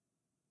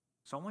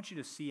 So I want you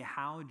to see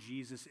how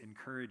Jesus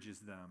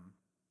encourages them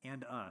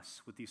and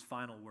us with these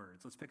final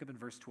words. Let's pick up in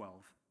verse 12.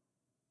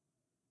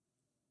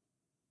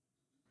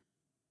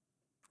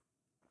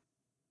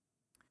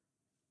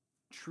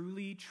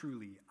 Truly,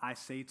 truly, I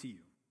say to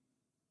you,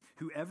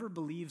 whoever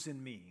believes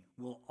in me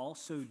will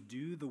also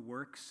do the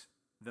works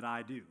that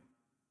I do.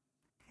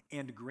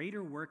 And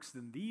greater works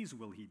than these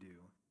will he do,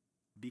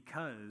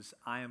 because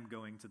I am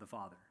going to the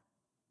Father.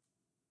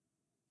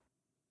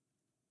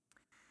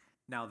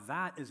 Now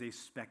that is a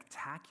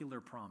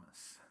spectacular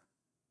promise,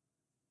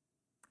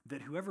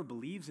 that whoever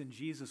believes in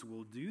Jesus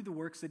will do the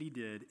works that he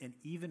did and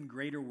even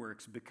greater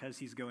works because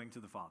he's going to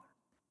the Father.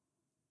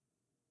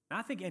 Now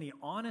I think any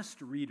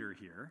honest reader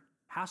here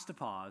has to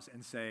pause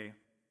and say,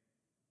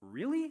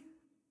 really?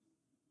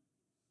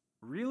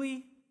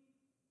 Really?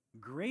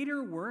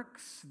 Greater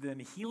works than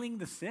healing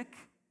the sick,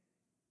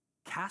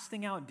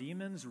 casting out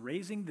demons,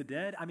 raising the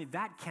dead? I mean,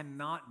 that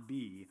cannot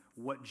be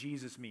what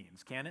Jesus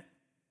means, can it?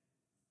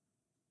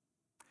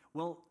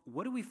 Well,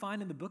 what do we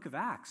find in the book of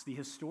Acts, the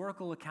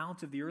historical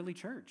account of the early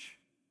church?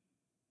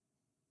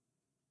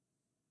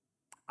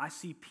 I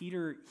see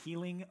Peter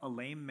healing a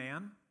lame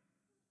man,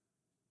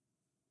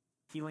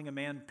 healing a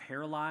man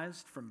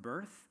paralyzed from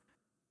birth,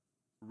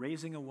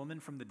 raising a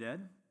woman from the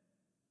dead.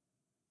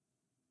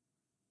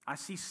 I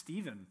see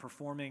Stephen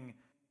performing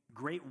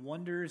great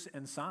wonders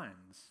and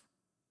signs.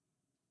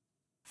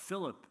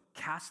 Philip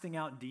casting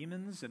out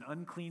demons and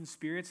unclean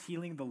spirits,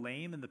 healing the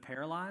lame and the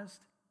paralyzed.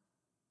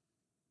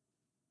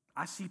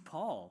 I see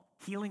Paul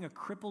healing a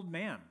crippled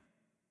man,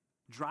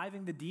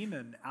 driving the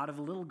demon out of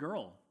a little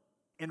girl,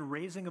 and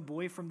raising a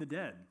boy from the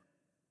dead.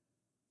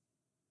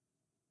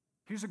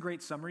 Here's a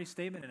great summary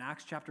statement in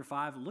Acts chapter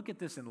 5. Look at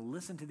this and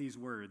listen to these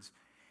words.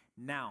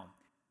 Now,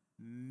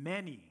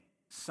 many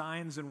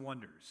signs and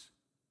wonders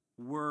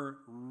were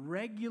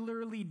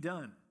regularly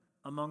done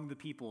among the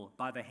people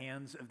by the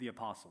hands of the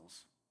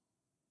apostles.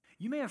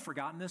 You may have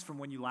forgotten this from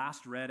when you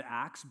last read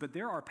Acts, but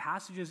there are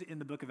passages in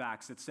the book of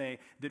Acts that say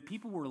that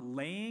people were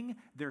laying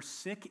their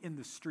sick in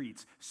the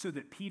streets so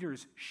that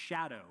Peter's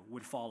shadow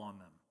would fall on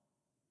them.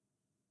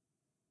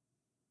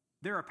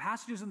 There are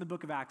passages in the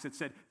book of Acts that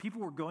said people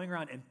were going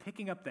around and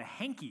picking up the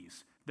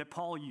hankies that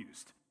Paul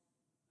used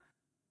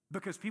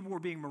because people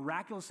were being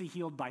miraculously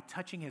healed by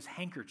touching his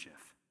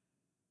handkerchief.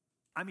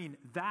 I mean,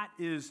 that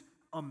is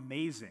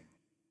amazing.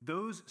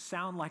 Those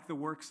sound like the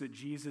works that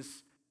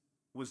Jesus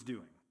was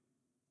doing.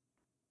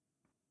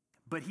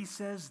 But he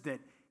says that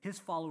his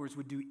followers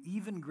would do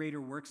even greater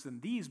works than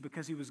these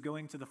because he was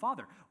going to the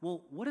Father.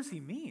 Well, what does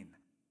he mean?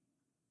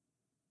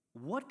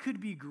 What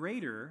could be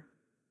greater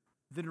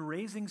than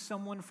raising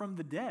someone from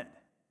the dead?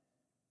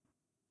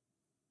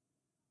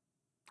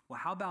 Well,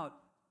 how about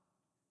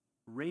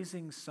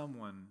raising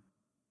someone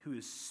who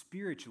is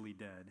spiritually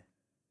dead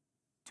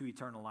to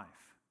eternal life?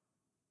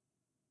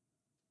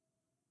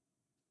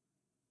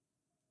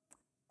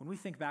 When we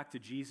think back to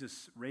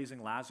Jesus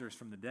raising Lazarus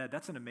from the dead,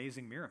 that's an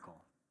amazing miracle.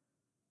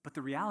 But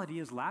the reality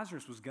is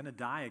Lazarus was going to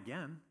die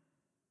again.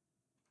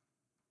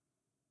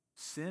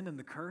 Sin and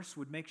the curse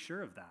would make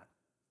sure of that.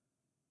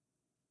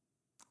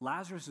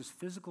 Lazarus'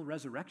 physical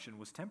resurrection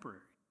was temporary.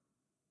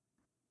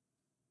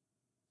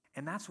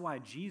 And that's why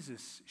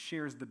Jesus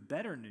shares the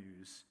better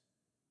news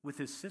with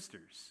his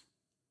sisters.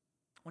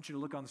 I want you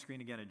to look on the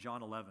screen again at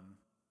John 11.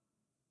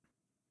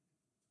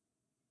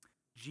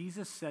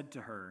 Jesus said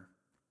to her,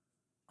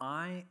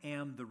 I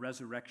am the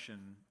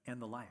resurrection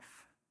and the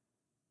life.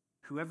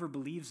 Whoever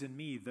believes in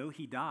me, though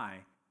he die,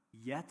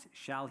 yet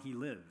shall he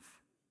live.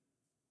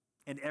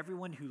 And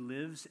everyone who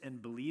lives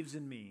and believes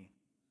in me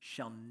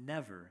shall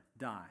never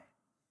die.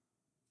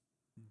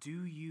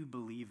 Do you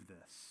believe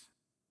this?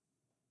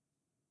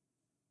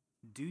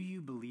 Do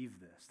you believe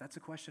this? That's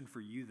a question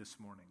for you this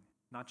morning,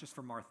 not just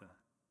for Martha.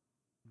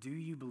 Do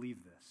you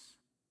believe this?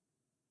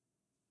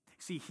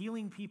 See,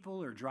 healing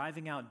people or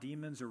driving out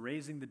demons or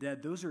raising the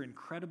dead, those are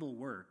incredible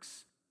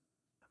works.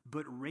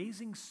 But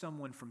raising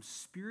someone from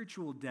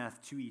spiritual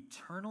death to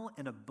eternal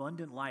and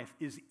abundant life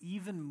is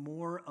even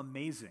more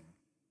amazing.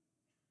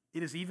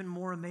 It is even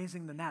more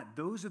amazing than that.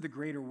 Those are the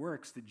greater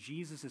works that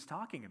Jesus is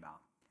talking about.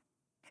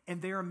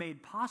 And they are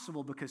made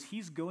possible because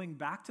he's going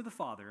back to the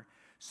Father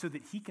so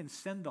that he can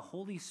send the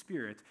Holy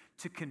Spirit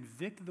to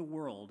convict the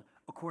world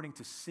according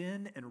to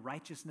sin and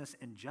righteousness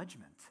and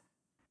judgment.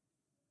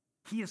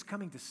 He is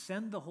coming to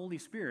send the Holy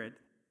Spirit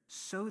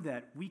so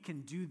that we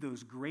can do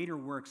those greater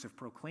works of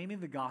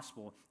proclaiming the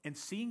gospel and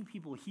seeing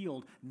people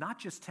healed, not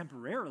just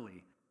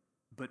temporarily,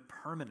 but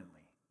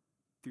permanently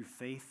through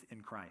faith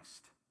in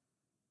Christ.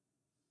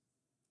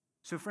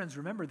 So friends,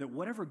 remember that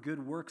whatever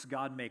good works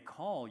God may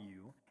call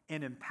you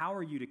and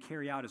empower you to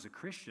carry out as a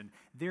Christian,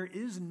 there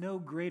is no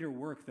greater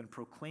work than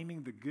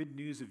proclaiming the good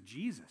news of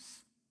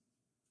Jesus.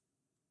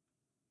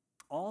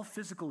 All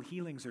physical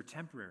healings are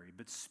temporary,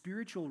 but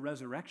spiritual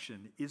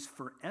resurrection is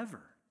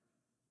forever.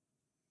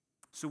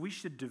 So we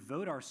should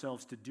devote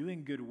ourselves to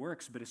doing good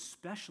works, but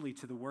especially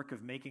to the work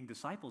of making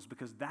disciples,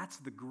 because that's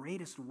the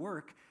greatest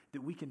work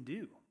that we can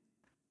do.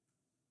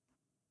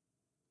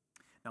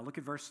 Now look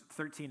at verse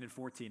 13 and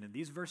 14, and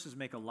these verses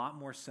make a lot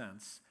more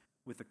sense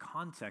with the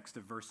context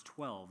of verse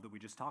 12 that we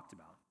just talked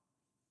about.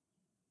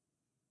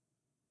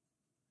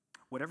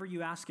 Whatever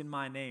you ask in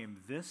my name,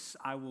 this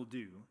I will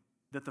do,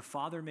 that the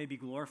Father may be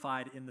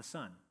glorified in the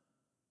Son.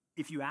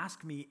 If you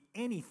ask me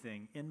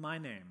anything in my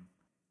name,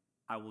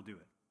 I will do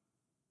it.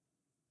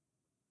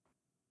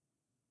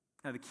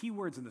 Now, the key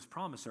words in this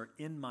promise are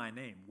in my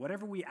name.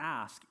 Whatever we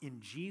ask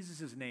in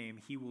Jesus' name,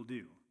 he will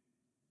do.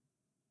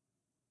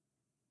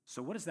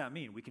 So what does that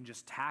mean? We can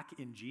just tack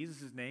in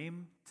Jesus'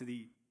 name to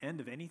the end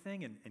of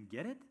anything and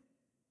get it?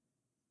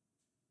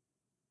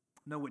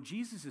 No, what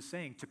Jesus is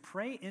saying, to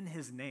pray in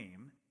his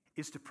name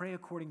is to pray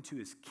according to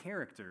his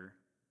character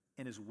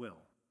and his will.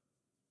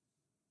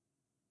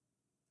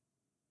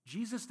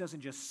 Jesus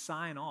doesn't just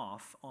sign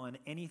off on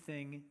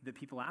anything that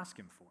people ask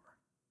him for.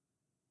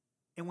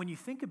 And when you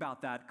think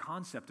about that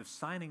concept of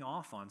signing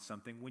off on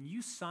something, when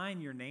you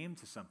sign your name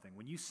to something,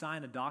 when you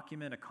sign a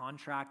document, a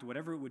contract,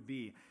 whatever it would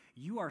be,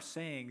 you are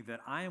saying that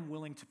I am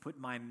willing to put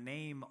my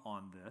name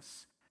on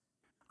this.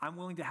 I'm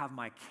willing to have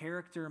my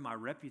character, my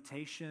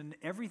reputation,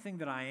 everything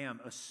that I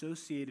am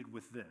associated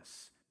with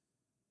this.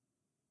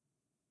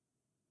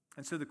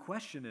 And so the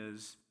question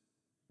is,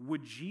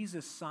 would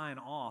Jesus sign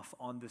off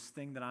on this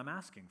thing that I'm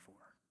asking for?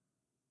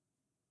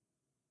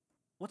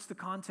 What's the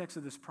context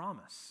of this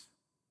promise?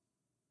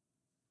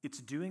 It's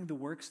doing the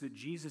works that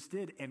Jesus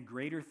did and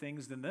greater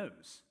things than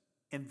those.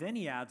 And then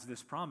he adds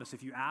this promise,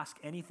 if you ask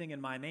anything in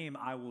my name,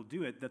 I will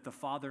do it, that the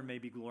Father may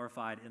be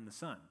glorified in the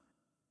Son.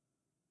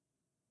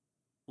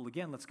 Well,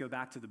 again, let's go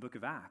back to the book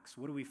of Acts.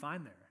 What do we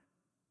find there?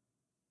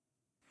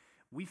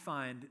 We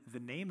find the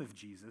name of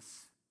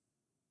Jesus,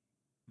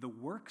 the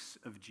works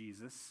of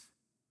Jesus,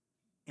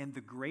 and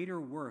the greater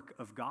work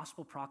of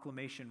gospel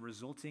proclamation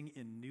resulting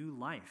in new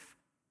life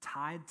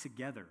tied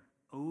together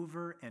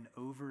over and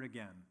over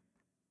again.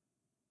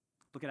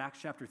 Look at Acts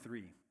chapter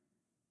 3.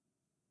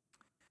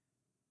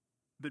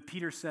 But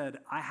Peter said,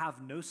 I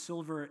have no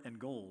silver and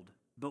gold,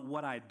 but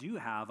what I do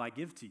have I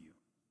give to you.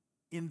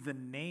 In the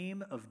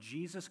name of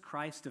Jesus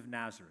Christ of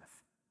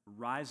Nazareth,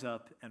 rise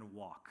up and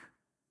walk.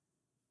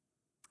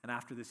 And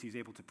after this, he's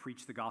able to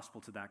preach the gospel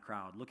to that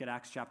crowd. Look at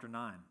Acts chapter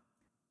 9.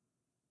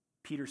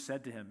 Peter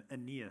said to him,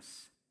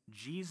 Aeneas,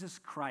 Jesus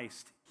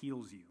Christ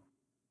heals you.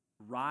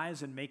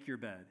 Rise and make your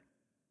bed.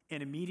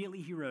 And immediately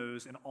he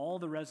rose, and all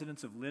the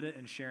residents of Lydda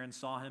and Sharon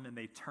saw him, and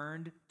they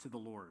turned to the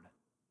Lord.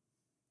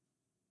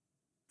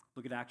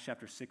 Look at Acts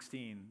chapter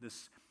 16.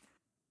 This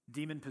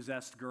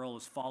demon-possessed girl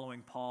is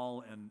following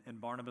Paul and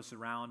Barnabas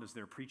around as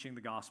they're preaching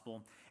the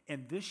gospel,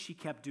 and this she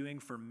kept doing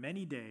for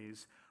many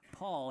days.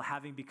 Paul,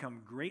 having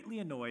become greatly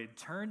annoyed,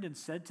 turned and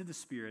said to the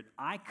spirit,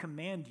 I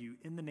command you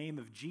in the name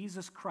of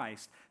Jesus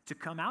Christ to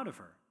come out of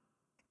her.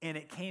 And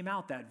it came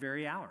out that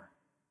very hour.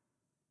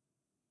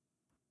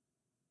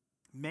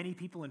 Many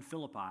people in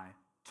Philippi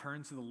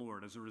turned to the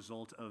Lord as a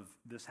result of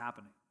this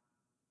happening.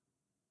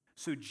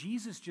 So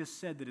Jesus just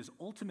said that his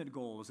ultimate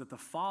goal is that the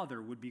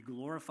Father would be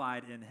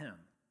glorified in him.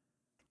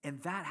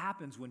 And that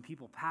happens when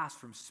people pass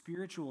from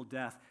spiritual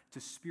death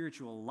to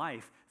spiritual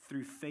life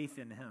through faith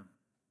in him.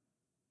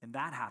 And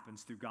that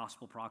happens through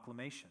gospel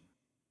proclamation.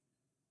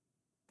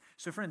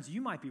 So friends,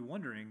 you might be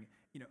wondering,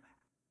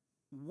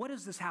 what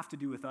does this have to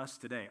do with us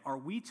today? Are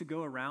we to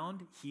go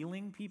around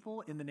healing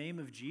people in the name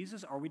of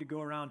Jesus? Are we to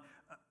go around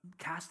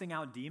casting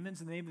out demons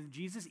in the name of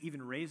Jesus,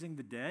 even raising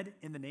the dead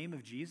in the name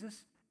of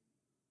Jesus?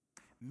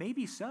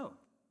 Maybe so.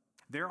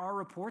 There are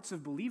reports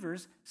of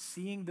believers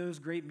seeing those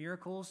great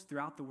miracles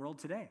throughout the world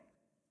today.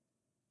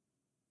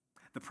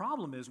 The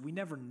problem is we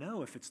never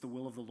know if it's the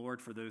will of the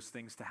Lord for those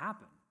things to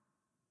happen.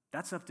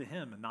 That's up to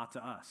him and not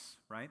to us,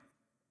 right?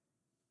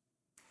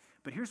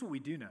 But here's what we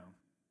do know.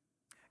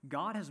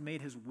 God has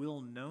made his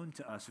will known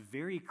to us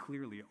very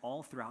clearly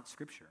all throughout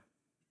Scripture.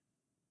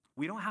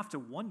 We don't have to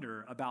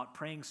wonder about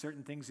praying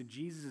certain things in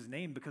Jesus'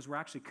 name because we're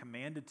actually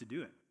commanded to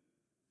do it.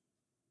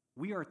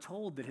 We are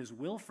told that his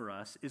will for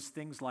us is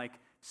things like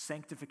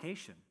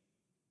sanctification.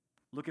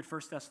 Look at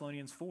 1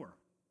 Thessalonians 4.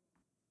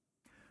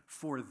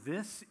 For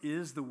this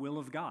is the will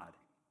of God,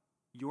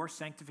 your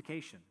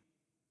sanctification,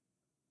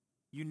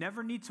 You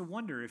never need to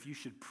wonder if you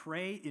should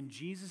pray in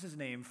Jesus'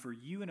 name for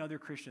you and other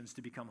Christians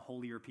to become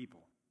holier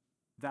people.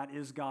 That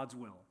is God's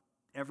will,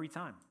 every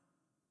time.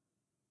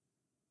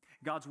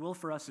 God's will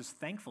for us is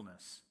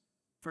thankfulness.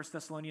 1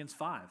 Thessalonians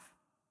 5.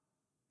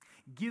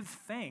 Give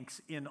thanks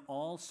in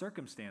all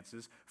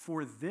circumstances,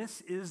 for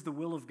this is the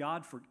will of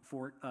God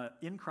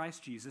in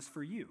Christ Jesus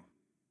for you.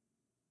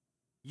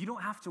 You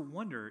don't have to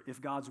wonder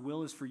if God's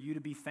will is for you to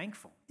be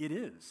thankful. It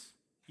is.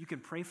 You can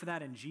pray for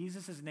that in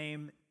Jesus'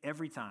 name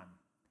every time.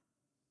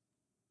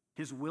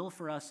 His will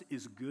for us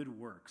is good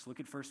works. Look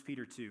at 1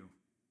 Peter 2.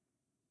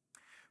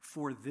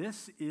 For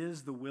this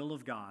is the will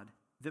of God,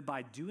 that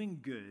by doing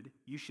good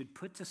you should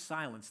put to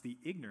silence the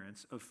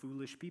ignorance of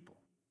foolish people.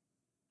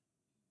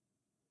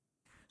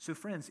 So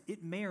friends,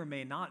 it may or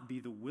may not be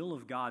the will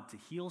of God to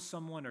heal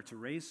someone or to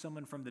raise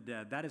someone from the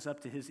dead. That is up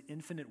to his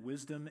infinite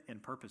wisdom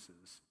and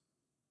purposes.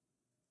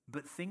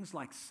 But things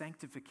like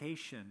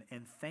sanctification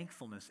and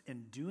thankfulness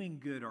and doing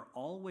good are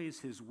always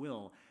his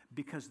will,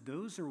 because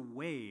those are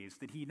ways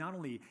that he not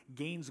only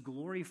gains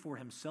glory for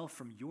himself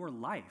from your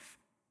life,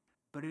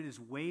 but it is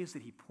ways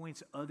that he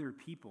points other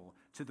people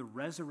to the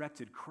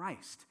resurrected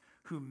Christ,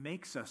 who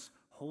makes us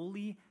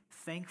holy,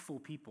 thankful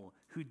people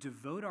who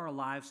devote our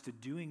lives to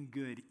doing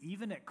good,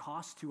 even at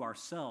cost to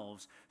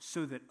ourselves,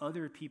 so that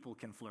other people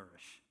can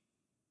flourish.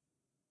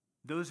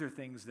 Those are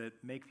things that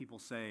make people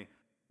say,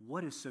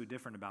 what is so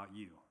different about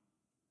you?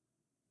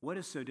 What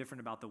is so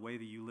different about the way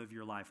that you live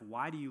your life?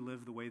 Why do you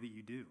live the way that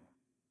you do?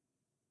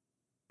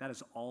 That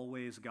is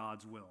always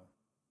God's will.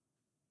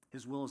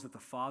 His will is that the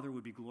Father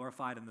would be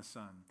glorified in the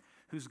Son,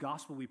 whose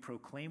gospel we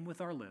proclaim with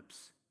our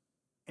lips,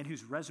 and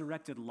whose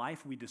resurrected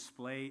life we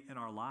display in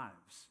our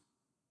lives.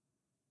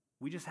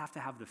 We just have to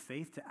have the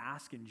faith to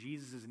ask in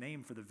Jesus'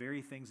 name for the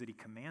very things that he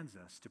commands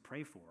us to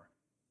pray for,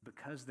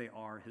 because they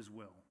are his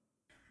will.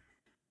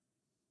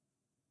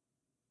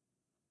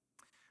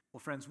 Well,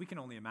 friends, we can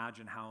only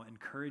imagine how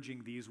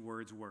encouraging these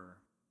words were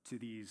to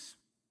these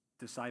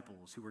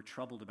disciples who were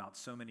troubled about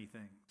so many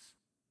things.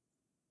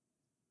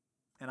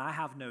 And I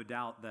have no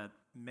doubt that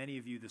many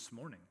of you this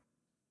morning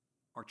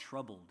are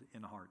troubled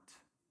in heart.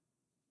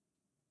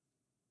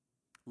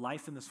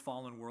 Life in this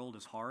fallen world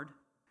is hard,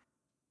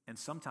 and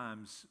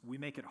sometimes we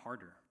make it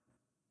harder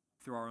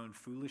through our own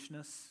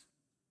foolishness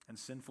and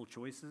sinful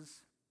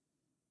choices.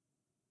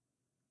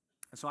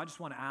 And so I just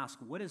want to ask,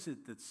 what is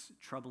it that's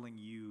troubling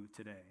you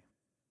today?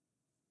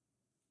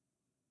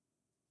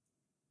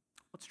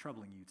 What's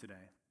troubling you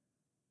today?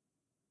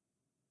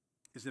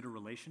 Is it a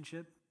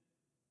relationship?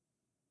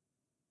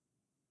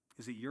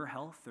 Is it your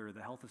health or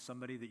the health of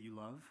somebody that you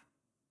love?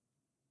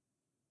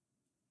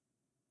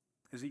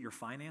 Is it your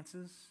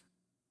finances,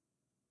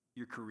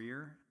 your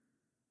career,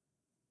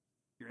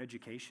 your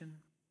education,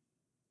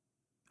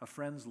 a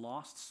friend's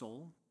lost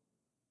soul,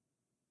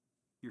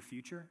 your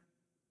future?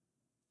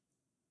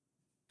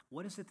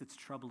 What is it that's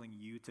troubling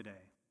you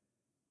today?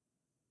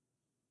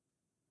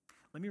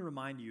 Let me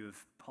remind you of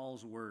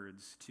Paul's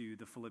words to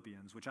the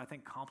Philippians, which I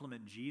think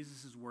complement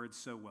Jesus' words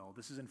so well.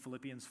 This is in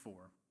Philippians 4.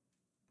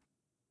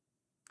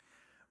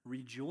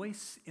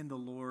 Rejoice in the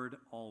Lord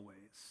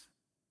always.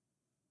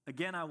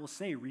 Again, I will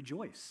say,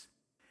 rejoice.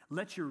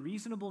 Let your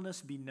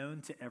reasonableness be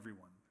known to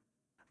everyone.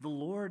 The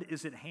Lord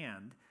is at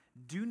hand.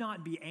 Do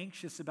not be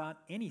anxious about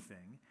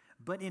anything,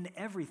 but in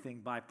everything,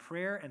 by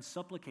prayer and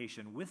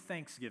supplication, with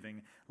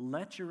thanksgiving,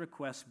 let your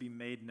requests be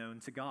made known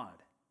to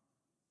God.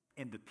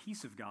 And the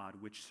peace of God,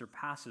 which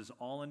surpasses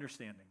all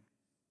understanding,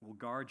 will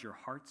guard your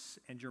hearts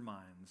and your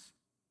minds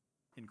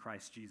in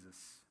Christ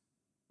Jesus.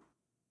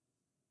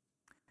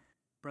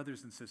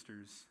 Brothers and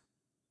sisters,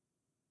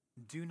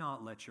 do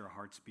not let your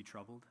hearts be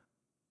troubled.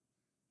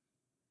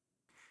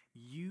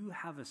 You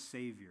have a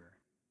Savior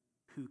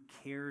who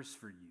cares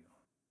for you.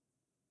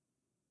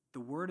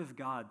 The Word of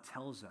God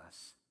tells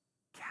us,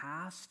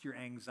 cast your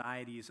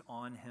anxieties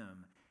on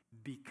him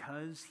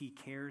because he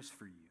cares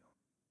for you.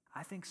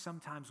 I think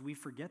sometimes we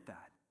forget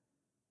that.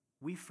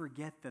 We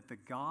forget that the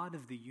God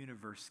of the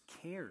universe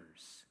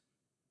cares.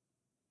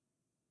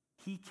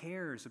 He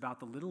cares about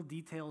the little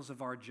details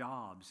of our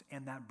jobs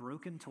and that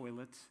broken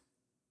toilet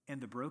and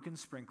the broken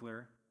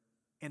sprinkler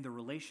and the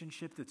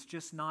relationship that's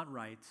just not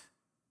right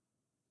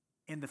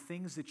and the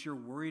things that you're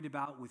worried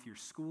about with your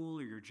school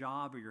or your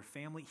job or your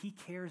family. He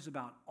cares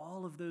about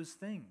all of those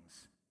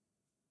things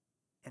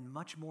and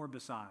much more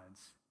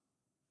besides.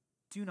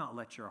 Do not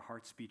let your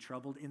hearts be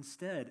troubled.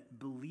 Instead,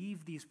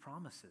 believe these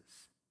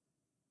promises.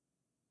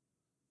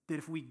 That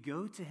if we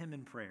go to him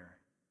in prayer,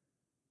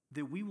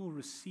 that we will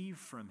receive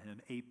from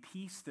him a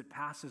peace that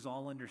passes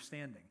all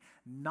understanding.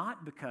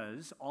 Not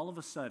because all of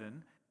a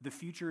sudden the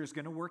future is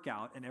going to work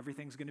out and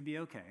everything's going to be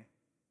okay,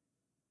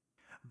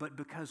 but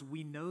because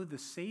we know the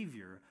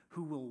Savior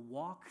who will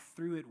walk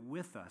through it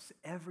with us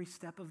every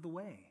step of the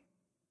way.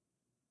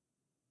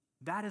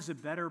 That is a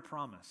better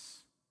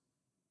promise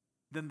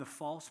than the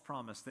false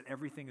promise that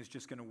everything is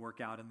just going to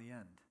work out in the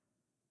end.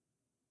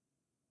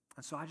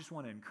 And so I just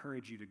want to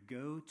encourage you to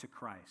go to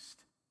Christ.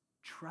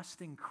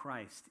 Trusting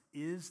Christ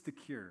is the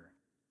cure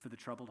for the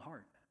troubled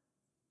heart.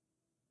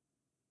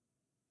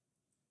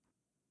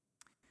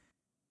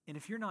 And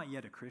if you're not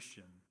yet a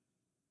Christian,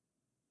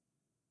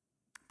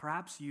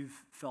 perhaps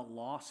you've felt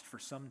lost for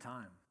some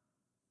time.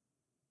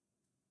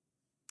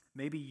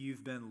 Maybe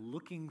you've been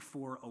looking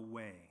for a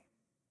way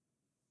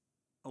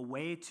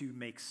to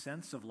make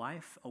sense of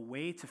life, a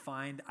way to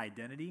find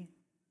identity,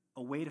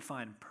 a way to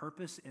find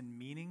purpose and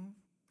meaning.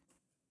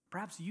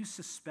 Perhaps you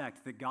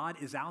suspect that God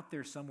is out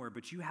there somewhere,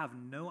 but you have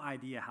no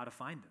idea how to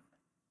find him.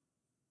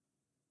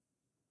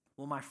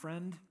 Well, my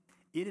friend,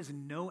 it is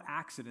no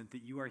accident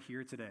that you are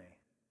here today.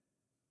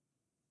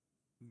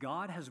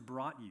 God has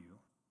brought you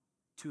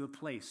to a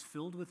place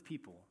filled with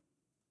people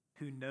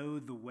who know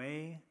the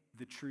way,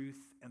 the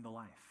truth, and the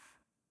life.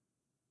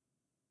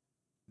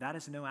 That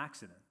is no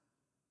accident.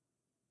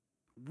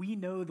 We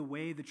know the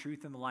way, the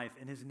truth, and the life,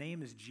 and his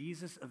name is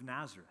Jesus of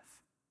Nazareth.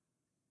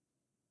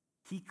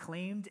 He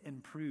claimed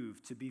and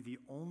proved to be the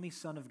only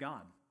Son of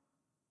God.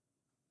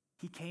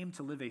 He came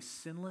to live a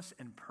sinless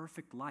and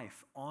perfect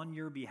life on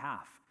your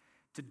behalf,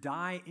 to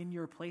die in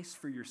your place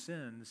for your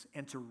sins,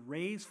 and to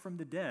raise from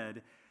the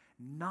dead,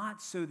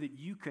 not so that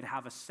you could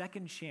have a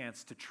second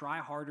chance to try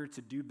harder,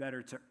 to do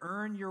better, to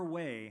earn your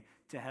way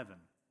to heaven,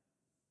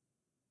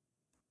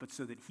 but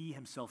so that he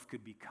himself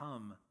could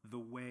become the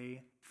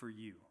way for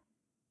you.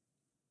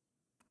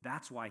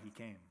 That's why he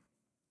came.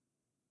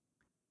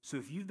 So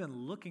if you've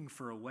been looking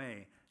for a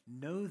way,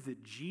 know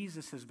that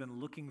Jesus has been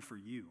looking for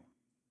you.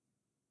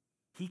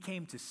 He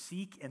came to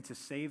seek and to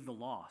save the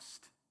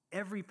lost,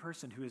 every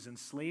person who is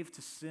enslaved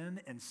to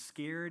sin and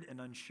scared and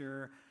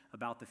unsure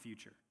about the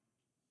future.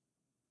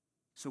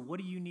 So what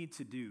do you need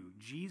to do?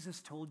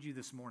 Jesus told you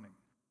this morning,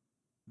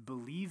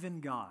 believe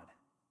in God,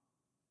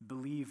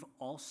 believe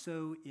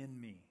also in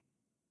me.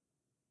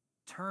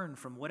 Turn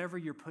from whatever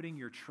you're putting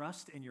your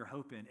trust and your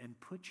hope in and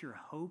put your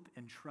hope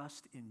and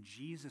trust in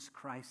Jesus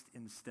Christ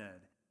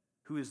instead,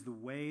 who is the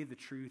way, the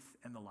truth,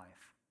 and the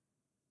life.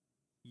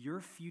 Your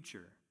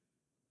future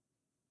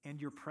and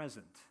your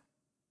present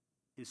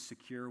is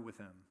secure with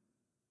him.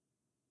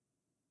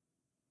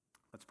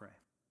 Let's pray.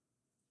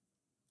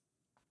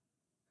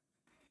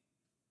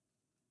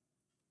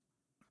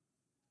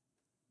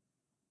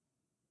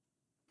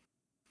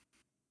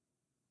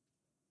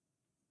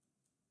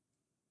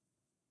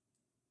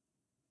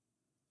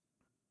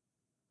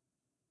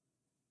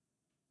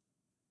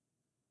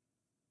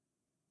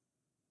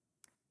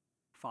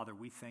 Father,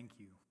 we thank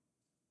you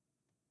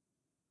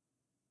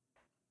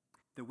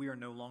that we are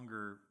no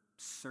longer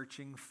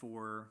searching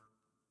for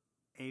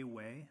a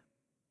way.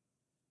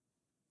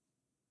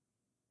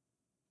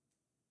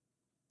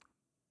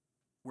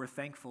 We're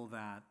thankful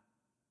that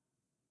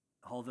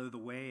although the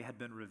way had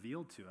been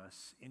revealed to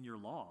us in your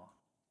law,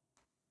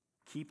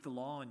 keep the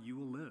law and you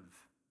will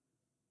live.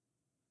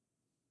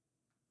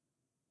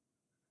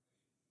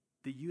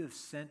 That you have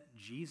sent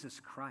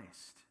Jesus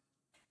Christ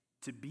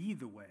to be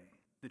the way,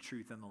 the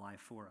truth, and the life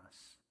for us.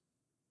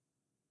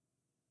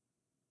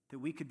 That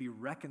we could be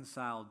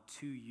reconciled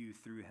to you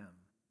through him.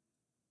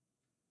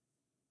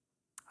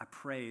 I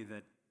pray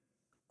that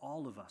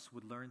all of us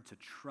would learn to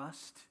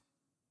trust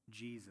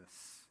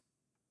Jesus,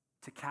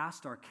 to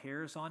cast our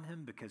cares on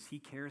him because he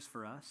cares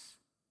for us,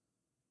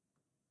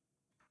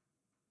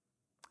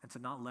 and to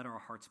not let our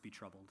hearts be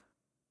troubled.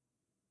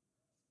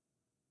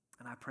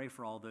 And I pray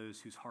for all those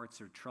whose hearts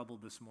are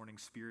troubled this morning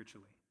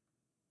spiritually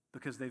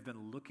because they've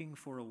been looking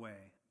for a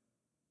way.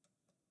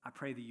 I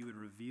pray that you would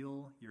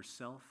reveal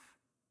yourself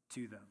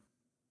to them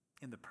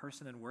in the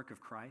person and work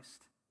of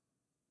Christ,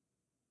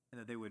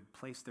 and that they would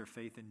place their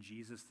faith in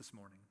Jesus this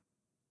morning.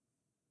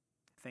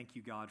 Thank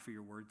you, God, for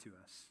your word to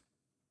us.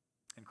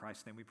 In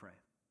Christ's name we pray.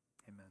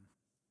 Amen.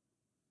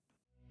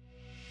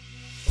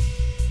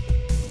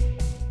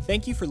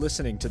 Thank you for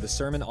listening to the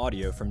sermon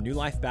audio from New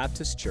Life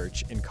Baptist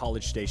Church in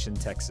College Station,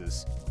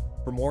 Texas.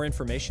 For more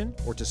information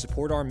or to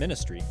support our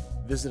ministry,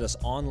 visit us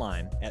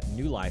online at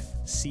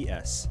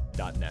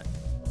newlifecs.net.